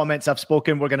in the comments have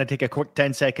spoken. We're going to take a quick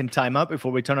 10-second timeout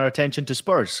before we turn our attention to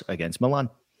Spurs against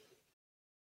Milan.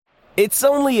 It's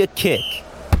only a kick,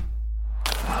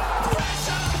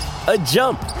 a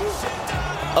jump,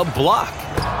 a block.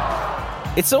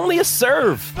 It's only a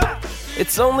serve.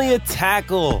 It's only a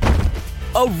tackle,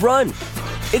 a run.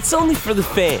 It's only for the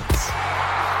fans.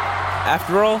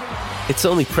 After all, it's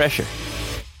only pressure.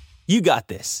 You got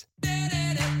this.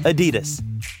 Adidas.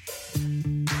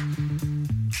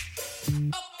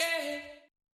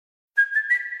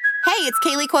 Hey, it's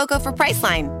Kaylee Cuoco for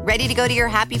Priceline. Ready to go to your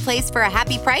happy place for a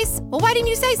happy price? Well, why didn't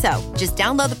you say so? Just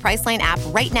download the Priceline app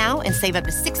right now and save up to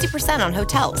 60% on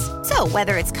hotels. So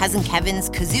whether it's Cousin Kevin's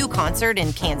Kazoo Concert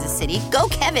in Kansas City, go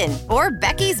Kevin, or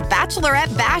Becky's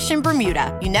Bachelorette Bash in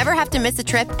Bermuda, you never have to miss a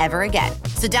trip ever again.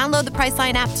 So download the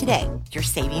Priceline app today. Your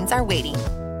savings are waiting.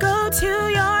 Go to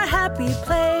your happy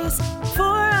place for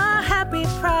a happy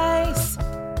price.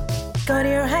 Go to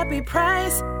your happy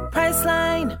price,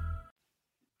 Priceline.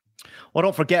 Well,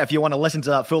 don't forget, if you want to listen to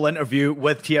that full interview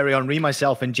with Thierry Henry,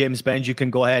 myself, and James Benz, you can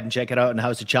go ahead and check it out on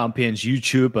House of Champions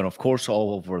YouTube and, of course,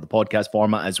 all over the podcast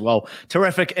format as well.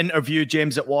 Terrific interview,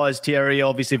 James, it was. Thierry,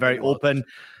 obviously very open.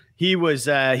 He was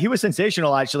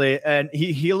sensational, actually, and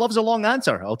he loves a long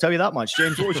answer. I'll tell you that much.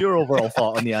 James, what was your overall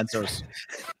thought on the answers?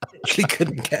 He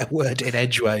couldn't get a word in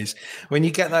edgeways. When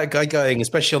you get that guy going,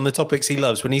 especially on the topics he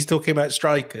loves, when he's talking about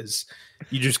strikers,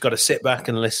 you just got to sit back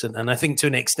and listen. And I think to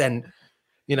an extent,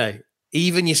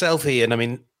 even yourself, Ian, I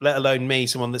mean, let alone me,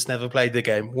 someone that's never played the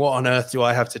game, what on earth do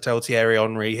I have to tell Thierry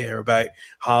Henry here about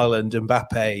Haaland,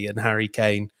 Mbappe, and Harry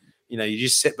Kane? You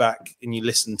just sit back and you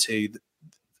listen to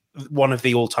one of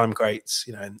the all-time greats,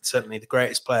 and certainly the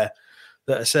greatest player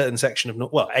that a certain section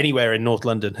of anywhere in North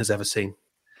London has ever seen.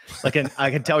 I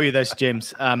can tell you this,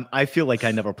 James. I feel like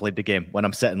I never played the game when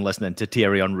I'm sitting listening to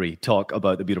Thierry Henry talk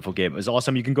about the beautiful game. It was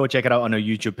awesome. You can go check it out on our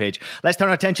YouTube page. Let's turn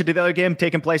our attention to the other game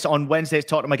taking place on Wednesday. It's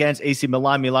Tottenham against AC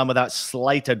Milan. Milan with that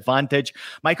slight advantage.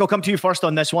 Michael, come to you first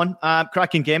on this one.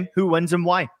 Cracking game. Who wins and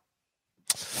why?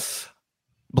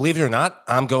 Believe it or not,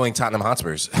 I'm going Tottenham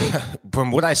Hotspurs.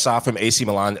 From what I saw from AC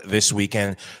Milan this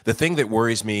weekend, the thing that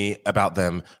worries me about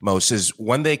them most is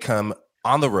when they come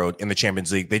on the road in the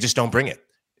Champions League, they just don't bring it.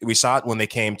 We saw it when they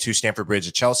came to Stamford Bridge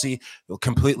at Chelsea, a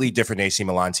completely different AC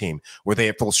Milan team. Were they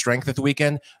at full strength at the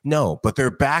weekend? No, but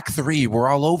their back three were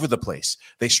all over the place.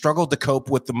 They struggled to cope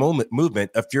with the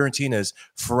movement of Fiorentina's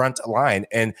front line,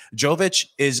 and Jovic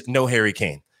is no Harry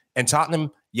Kane. And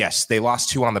Tottenham, yes, they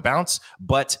lost 2 on the bounce,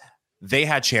 but they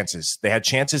had chances. They had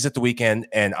chances at the weekend,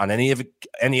 and on any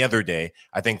other day,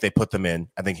 I think they put them in.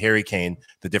 I think Harry Kane,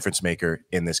 the difference maker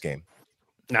in this game.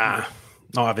 Nah,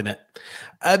 not having it.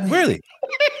 Really?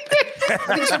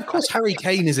 I mean, so of course, Harry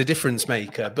Kane is a difference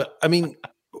maker, but I mean,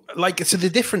 so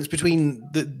the difference between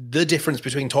the difference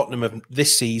between Tottenham of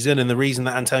this season and the reason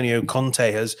that Antonio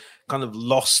Conte has kind of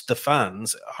lost the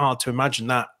fans, hard to imagine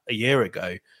that a year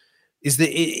ago, is that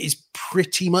it is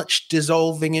pretty much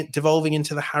devolving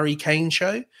into the Harry Kane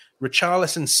show.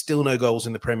 Richarlison still no goals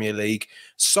in the Premier League.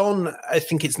 Son, I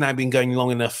think it's now been going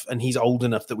long enough and he's old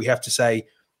enough that we have to say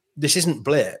this isn't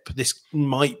blip. This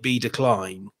might be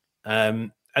decline.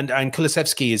 And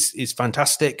Kulusevski is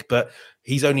fantastic, but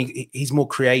he's more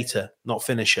creator, not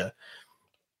finisher.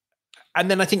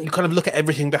 And then I think you kind of look at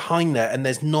everything behind there, and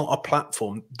there's not a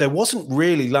platform. There wasn't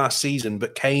really last season,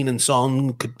 but Kane and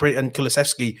Son and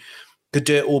Kulusevski could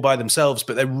do it all by themselves.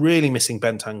 But they're really missing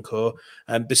Bentancur,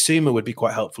 and Bissouma would be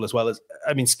quite helpful as well.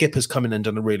 Skipper's come in and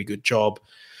done a really good job.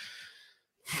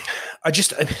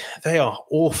 They are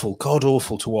awful, god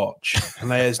awful to watch, and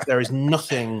there is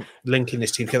nothing linking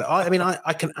this team together.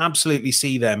 I can absolutely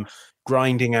see them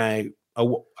grinding out,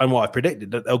 and what I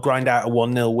predicted, that they'll grind out a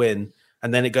 1-0 win,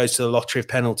 and then it goes to the lottery of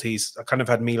penalties. I kind of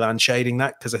had Milan shading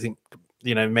that because I think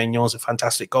Maignan a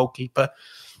fantastic goalkeeper,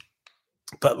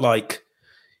 but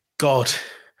God,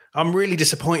 I'm really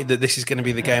disappointed that this is going to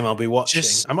be the game I'll be watching.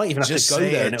 I might even have to go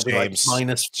there, and it'll be like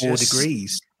 -4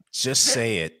 degrees. Just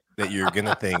say it. That you're going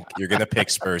to pick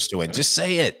Spurs to win. Just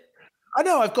say it. I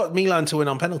know I've got Milan to win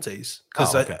on penalties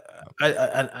because,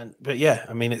 but yeah,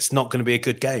 I mean, it's not going to be a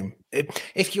good game.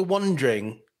 If you're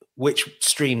wondering which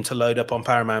stream to load up on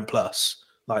Paramount Plus,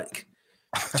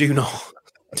 do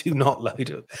not load it.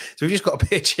 So we've just got a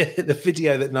picture, the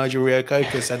video that Nigel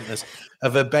Reo-Coker sent us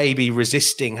of a baby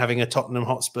resisting having a Tottenham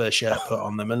Hotspur shirt put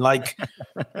on them. And look,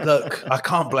 I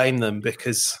can't blame them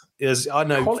because I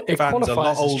know fans are a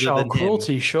lot older than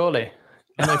cruelty, him. Surely.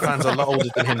 I know fans are a lot older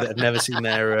than him that have never seen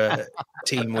their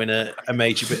team win a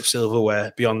major bit of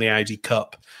silverware beyond the Audi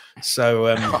Cup. So,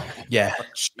 yeah.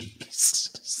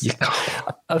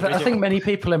 I think many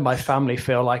people in my family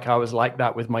feel like I was like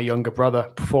that with my younger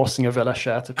brother, forcing a Villa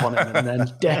shirt upon him, and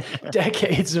then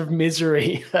decades of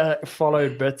misery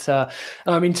followed. But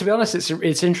I mean, to be honest,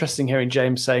 it's interesting hearing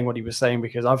James saying what he was saying,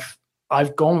 because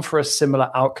I've gone for a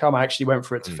similar outcome. I actually went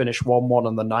for it to finish 1-1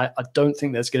 on the night. I don't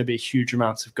think there's going to be a huge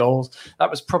amount of goals. That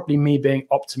was probably me being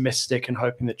optimistic and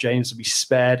hoping that James would be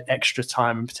spared extra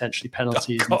time and potentially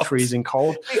penalties and freezing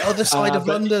cold. The other side of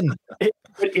London.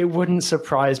 It wouldn't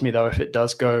surprise me, though, if it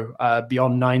does go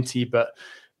beyond 90, but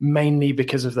mainly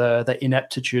because of the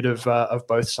ineptitude of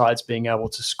both sides being able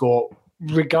to score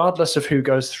regardless of who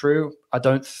goes through, I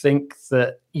don't think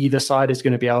that either side is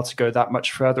going to be able to go that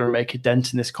much further and make a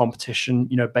dent in this competition,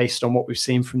 based on what we've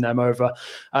seen from them over,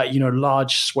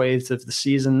 large swathes of the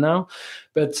season now.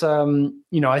 But,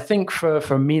 I think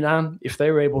for Milan, if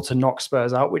they were able to knock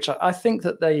Spurs out, which I think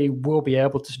that they will be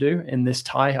able to do in this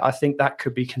tie, I think that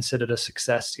could be considered a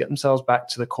success to get themselves back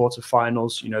to the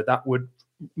quarterfinals. That would,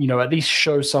 at least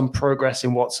show some progress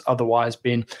in what's otherwise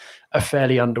been a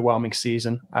fairly underwhelming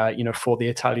season, for the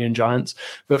Italian giants.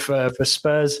 But for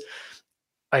Spurs,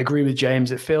 I agree with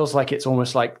James. It feels like it's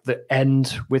almost like the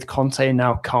end with Conte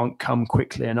now can't come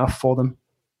quickly enough for them.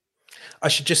 I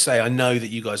should just say, I know that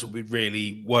you guys will be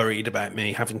really worried about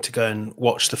me having to go and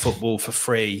watch the football for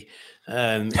free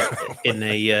in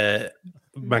a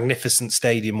magnificent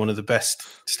stadium, one of the best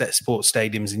sports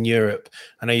stadiums in Europe.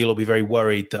 I know you'll all be very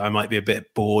worried that I might be a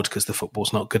bit bored because the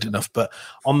football's not good enough. But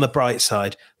on the bright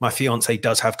side, my fiance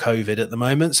does have COVID at the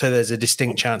moment, so there's a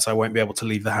distinct chance I won't be able to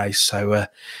leave the house. So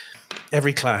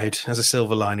every cloud has a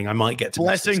silver lining. I might get to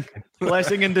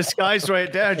blessing in disguise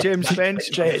right there, James Spence.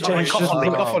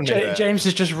 James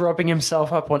is just rubbing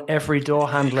himself up on every door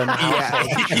handle in the house,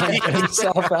 trying to get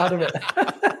himself out of it.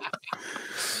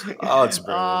 Oh, it's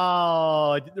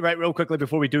brilliant. Right, real quickly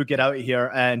before we do get out of here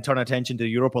and turn attention to the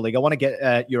Europa League, I want to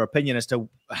get your opinion as to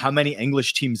how many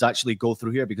English teams actually go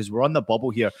through here, because we're on the bubble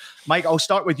here. Mike, I'll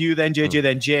start with you, then JJ,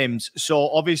 then James. So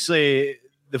obviously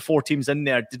the 4 teams in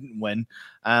there didn't win,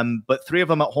 but 3 of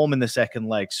them at home in the second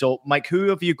leg. So Mike, who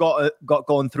have you got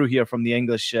going through here from the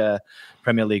English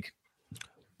Premier League?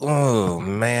 Oh,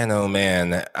 man.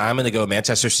 I'm going to go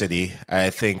Manchester City. I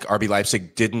think RB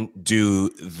Leipzig didn't do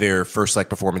their first leg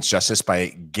performance justice by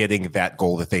getting that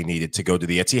goal that they needed to go to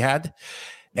the Etihad.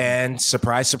 And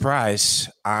surprise, surprise,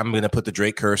 I'm going to put the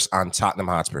Drake curse on Tottenham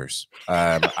Hotspurs.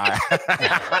 I'm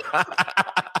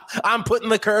putting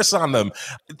the curse on them.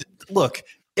 Look,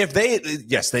 if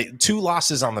they 2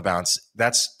 losses on the bounce,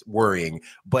 that's worrying.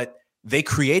 But they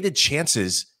created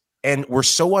chances and were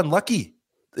so unlucky.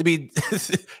 I mean,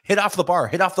 hit off the bar,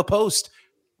 hit off the post.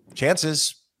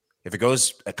 Chances. If it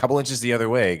goes a couple inches the other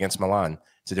way against Milan,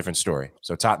 it's a different story.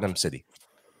 So Tottenham City.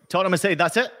 Tottenham City,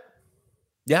 that's it?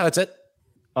 Yeah, that's it.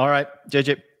 All right,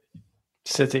 JJ.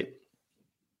 City.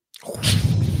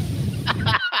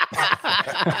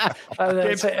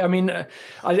 I mean,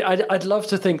 I'd love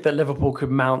to think that Liverpool could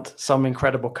mount some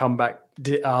incredible comeback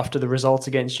after the result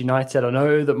against United. I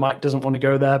know that Mike doesn't want to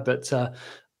go there, but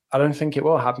I don't think it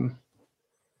will happen.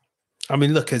 I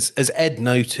mean, look, as Ed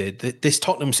noted, this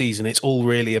Tottenham season, it's all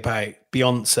really about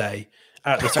Beyonce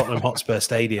at the Tottenham Hotspur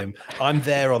Stadium. I'm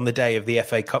there on the day of the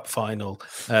FA Cup final,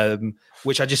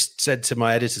 which I just said to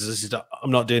my editors, I said,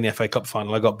 I'm not doing the FA Cup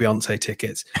final. I got Beyonce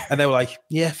tickets. And they were like,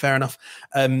 yeah, fair enough.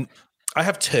 I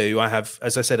have 2. I have,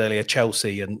 as I said earlier,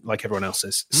 Chelsea and, like everyone else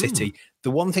says, City.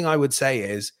 The one thing I would say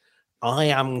is I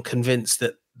am convinced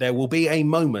that there will be a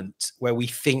moment where we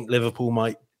think Liverpool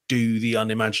might do the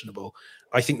unimaginable.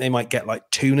 I think they might get like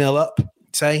 2-0 up,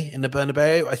 say, in the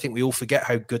Bernabeu. I think we all forget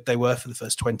how good they were for the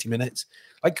first 20 minutes.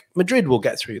 Like, Madrid will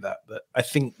get through that, but I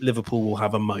think Liverpool will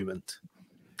have a moment.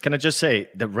 Can I just say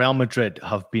that Real Madrid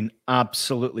have been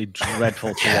absolutely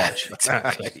dreadful to watch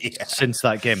since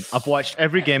that game. I've watched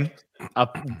every game.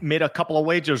 I've made a couple of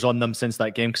wagers on them since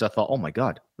that game because I thought, oh my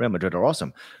God, Real Madrid are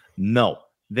awesome. No.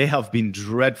 They have been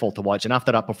dreadful to watch. And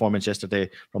after that performance yesterday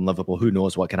from Liverpool, who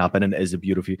knows what can happen? And it is the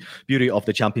beauty of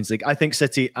the Champions League. I think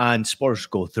City and Spurs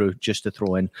go through, just to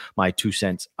throw in my 2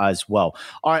 cents as well.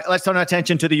 All right, let's turn our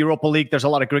attention to the Europa League. There's a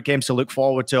lot of great games to look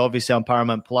forward to, obviously, on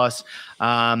Paramount Plus.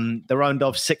 The round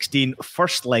of 16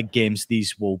 first leg games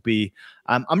these will be.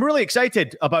 I'm really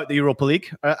excited about the Europa League.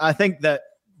 I think that,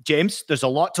 James, there's a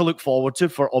lot to look forward to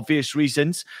for obvious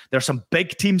reasons. There's some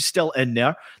big teams still in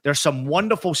there. There's some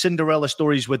wonderful Cinderella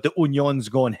stories with the Unions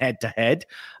going head-to-head.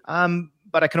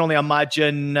 But I can only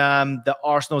imagine that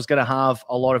Arsenal's going to have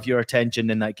a lot of your attention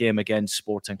in that game against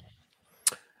Sporting.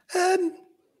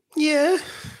 Yeah,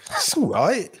 it's all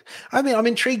right. I mean, I'm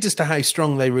intrigued as to how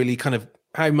strong they really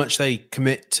how much they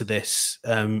commit to this,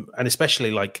 and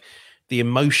especially like the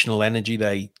emotional energy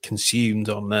they consumed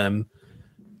on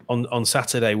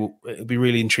Saturday. It'll be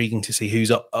really intriguing to see who's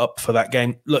up for that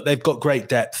game. Look, they've got great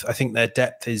depth. I think their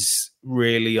depth is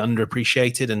really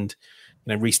underappreciated, and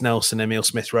Reece Nelson, Emile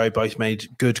Smith-Rowe both made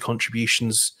good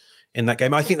contributions in that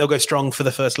game. I think they'll go strong for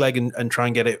the first leg and try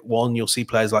and get it won. You'll see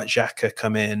players like Xhaka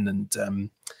come in,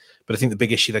 but I think the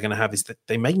big issue they're going to have is that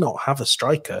they may not have a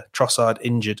striker. Trossard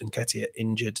injured and Nketiah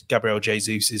injured. Gabriel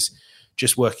Jesus is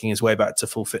just working his way back to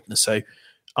full fitness. So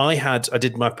I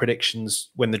did my predictions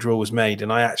when the draw was made,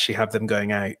 and I actually have them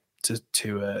going out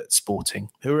to Sporting,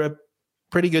 who are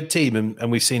pretty good team,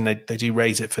 and we've seen they do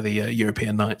raise it for the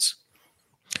European nights.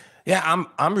 Yeah,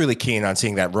 I'm really keen on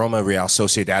seeing that Roma Real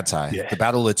Sociedad tie. Yeah. The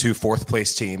battle of two fourth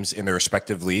place teams in their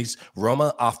respective leagues.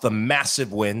 Roma off the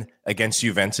massive win against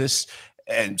Juventus,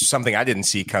 and something I didn't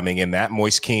see coming in that.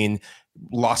 Moise Kean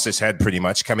lost his head pretty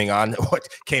much came on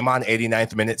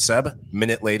 89th minute sub.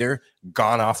 Minute later,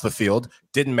 gone off the field.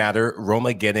 Didn't matter.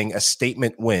 Roma getting a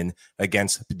statement win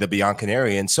against the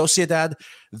Bianconeri. And Sociedad,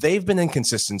 they've been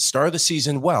inconsistent. Start of the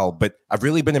season well, but I've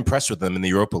really been impressed with them in the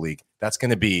Europa League. That's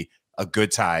going to be a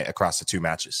good tie across the two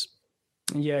matches.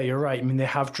 Yeah, you're right. I mean, they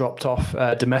have dropped off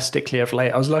domestically of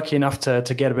late. I was lucky enough to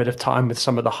get a bit of time with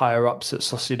some of the higher ups at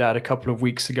Sociedad a couple of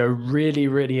weeks ago. Really,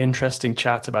 really interesting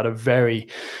chat about a very,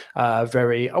 I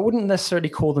wouldn't necessarily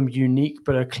call them unique,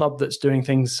 but a club that's doing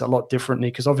things a lot differently.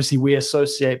 Because obviously we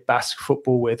associate Basque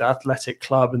football with Athletic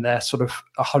Club and their sort of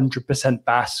 100%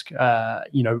 Basque,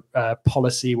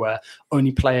 policy where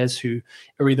only players who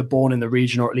are either born in the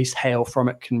region or at least hail from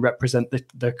it can represent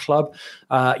the club.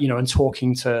 And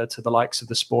talking to the likes of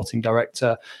the sporting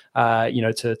director,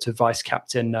 to vice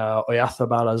captain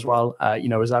Oyarzábal as well,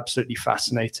 was absolutely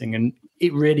fascinating, and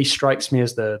it really strikes me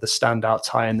as the standout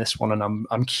tie in this one, and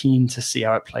I'm keen to see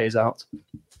how it plays out.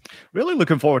 Really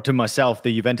looking forward to myself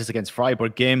the Juventus against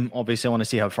Freiburg game. Obviously, I want to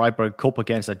see how Freiburg cope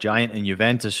against a giant in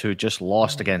Juventus who just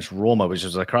lost against Roma, which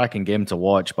was a cracking game to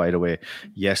watch, by the way.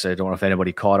 Yes, I don't know if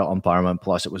anybody caught it on Paramount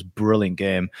Plus. It was a brilliant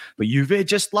game. But Juve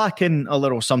just lacking a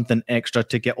little something extra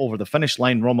to get over the finish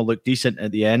line. Roma looked decent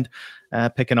at the end,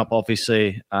 picking up,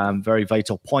 obviously, very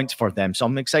vital points for them. So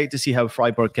I'm excited to see how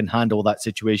Freiburg can handle that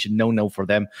situation. 0-0 for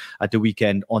them at the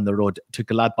weekend on the road to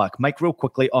Gladbach. Mike, real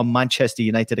quickly on Manchester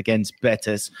United against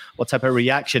Betis. What type of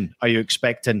reaction are you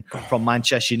expecting from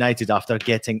Manchester United after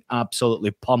getting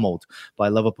absolutely pummeled by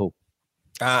Liverpool?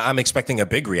 I'm expecting a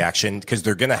big reaction because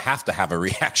they're going to have a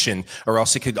reaction or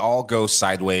else it could all go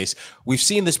sideways. We've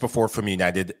seen this before from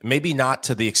United, maybe not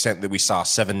to the extent that we saw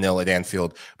 7-0 at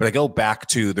Anfield, but I go back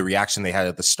to the reaction they had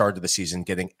at the start of the season,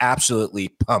 getting absolutely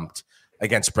pumped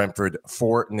against Brentford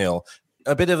 4-0.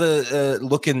 A bit of a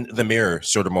look in the mirror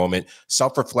sort of moment,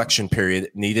 self-reflection period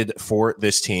needed for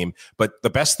this team. But the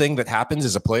best thing that happens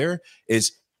as a player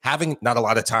is having not a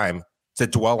lot of time to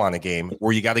dwell on a game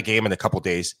where you got a game in a couple of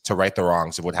days to right the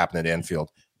wrongs of what happened at Anfield.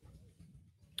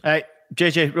 All right,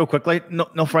 JJ, real quickly,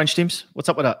 no French teams. What's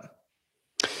up with that?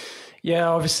 Yeah,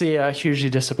 obviously hugely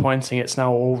disappointing. It's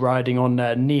now all riding on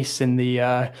Nice in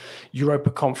the Europa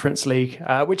Conference League,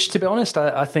 which, to be honest,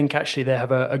 I think actually they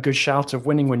have a good shout of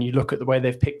winning when you look at the way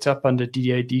they've picked up under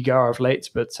Didier Digard of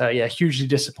late. But hugely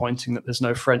disappointing that there's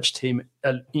no French team,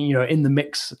 in the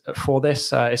mix for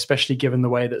this, especially given the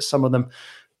way that some of them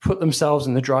put themselves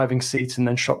in the driving seat and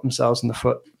then shot themselves in the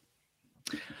foot.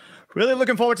 Really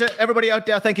looking forward to it. Everybody out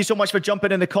there, thank you so much for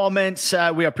jumping in the comments.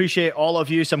 We appreciate all of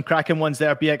you. Some cracking ones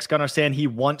there. BX Gunner saying he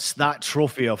wants that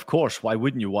trophy. Of course, why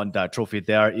wouldn't you want that trophy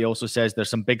there? He also says there's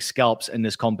some big scalps in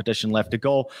this competition left to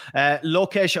go.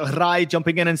 Lokesh Rai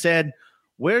jumping in and said,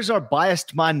 where's our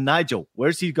biased man, Nigel?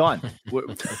 Where's he gone?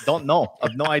 Don't know.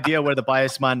 I've no idea where the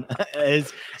biased man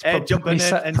is. Jumping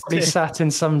in and probably sat in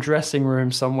some dressing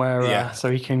room somewhere so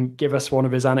he can give us one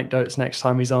of his anecdotes next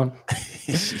time he's on.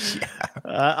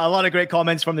 A lot of great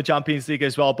comments from the Champions League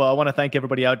as well, but I want to thank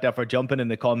everybody out there for jumping in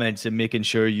the comments and making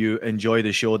sure you enjoy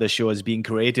the show. This show is being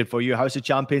created for you. House of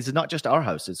Champions is not just our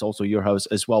house, it's also your house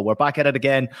as well. We're back at it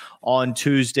again on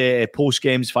Tuesday, post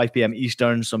games, 5 p.m.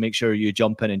 Eastern, so make sure you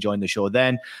jump in and join the show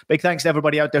then. Big thanks to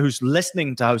everybody out there who's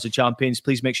listening to House of Champions.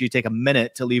 Please make sure you take a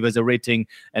minute to leave us a rating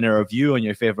and a review on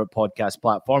your favorite podcast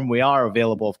platform. We are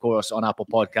available, of course, on Apple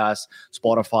Podcasts,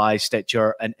 Spotify,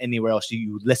 Stitcher, and anywhere else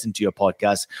you listen to your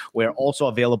podcast. We're also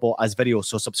available as videos,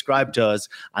 so subscribe to us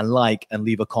and like and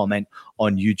leave a comment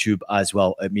on YouTube as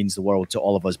well. It means the world to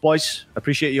all of us. Boys,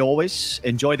 appreciate you always.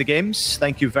 Enjoy the games.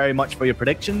 Thank you very much for your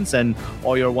predictions and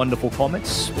all your wonderful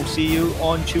comments. We'll see you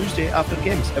on Tuesday after the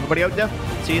games. Everybody out there,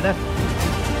 see you then.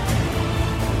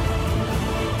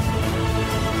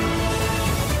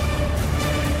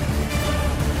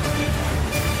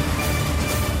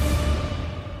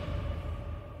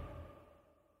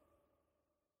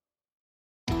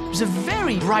 A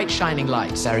very bright shining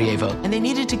light, Sarajevo, and they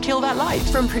needed to kill that light.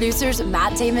 From producers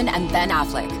Matt Damon and Ben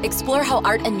Affleck, explore how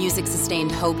art and music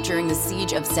sustained hope during the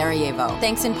siege of Sarajevo,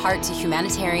 thanks in part to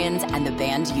humanitarians and the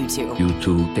band U2.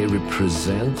 U2, they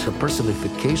represent a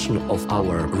personification of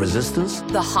our resistance.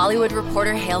 The Hollywood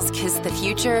Reporter hails Kiss the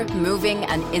Future, moving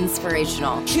and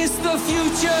inspirational. Kiss the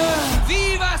future!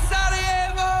 Viva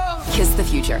Sarajevo! Kiss the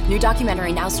Future, new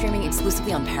documentary now streaming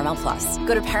exclusively on Paramount Plus.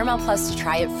 Go to Paramount Plus to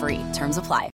try it free. Terms apply.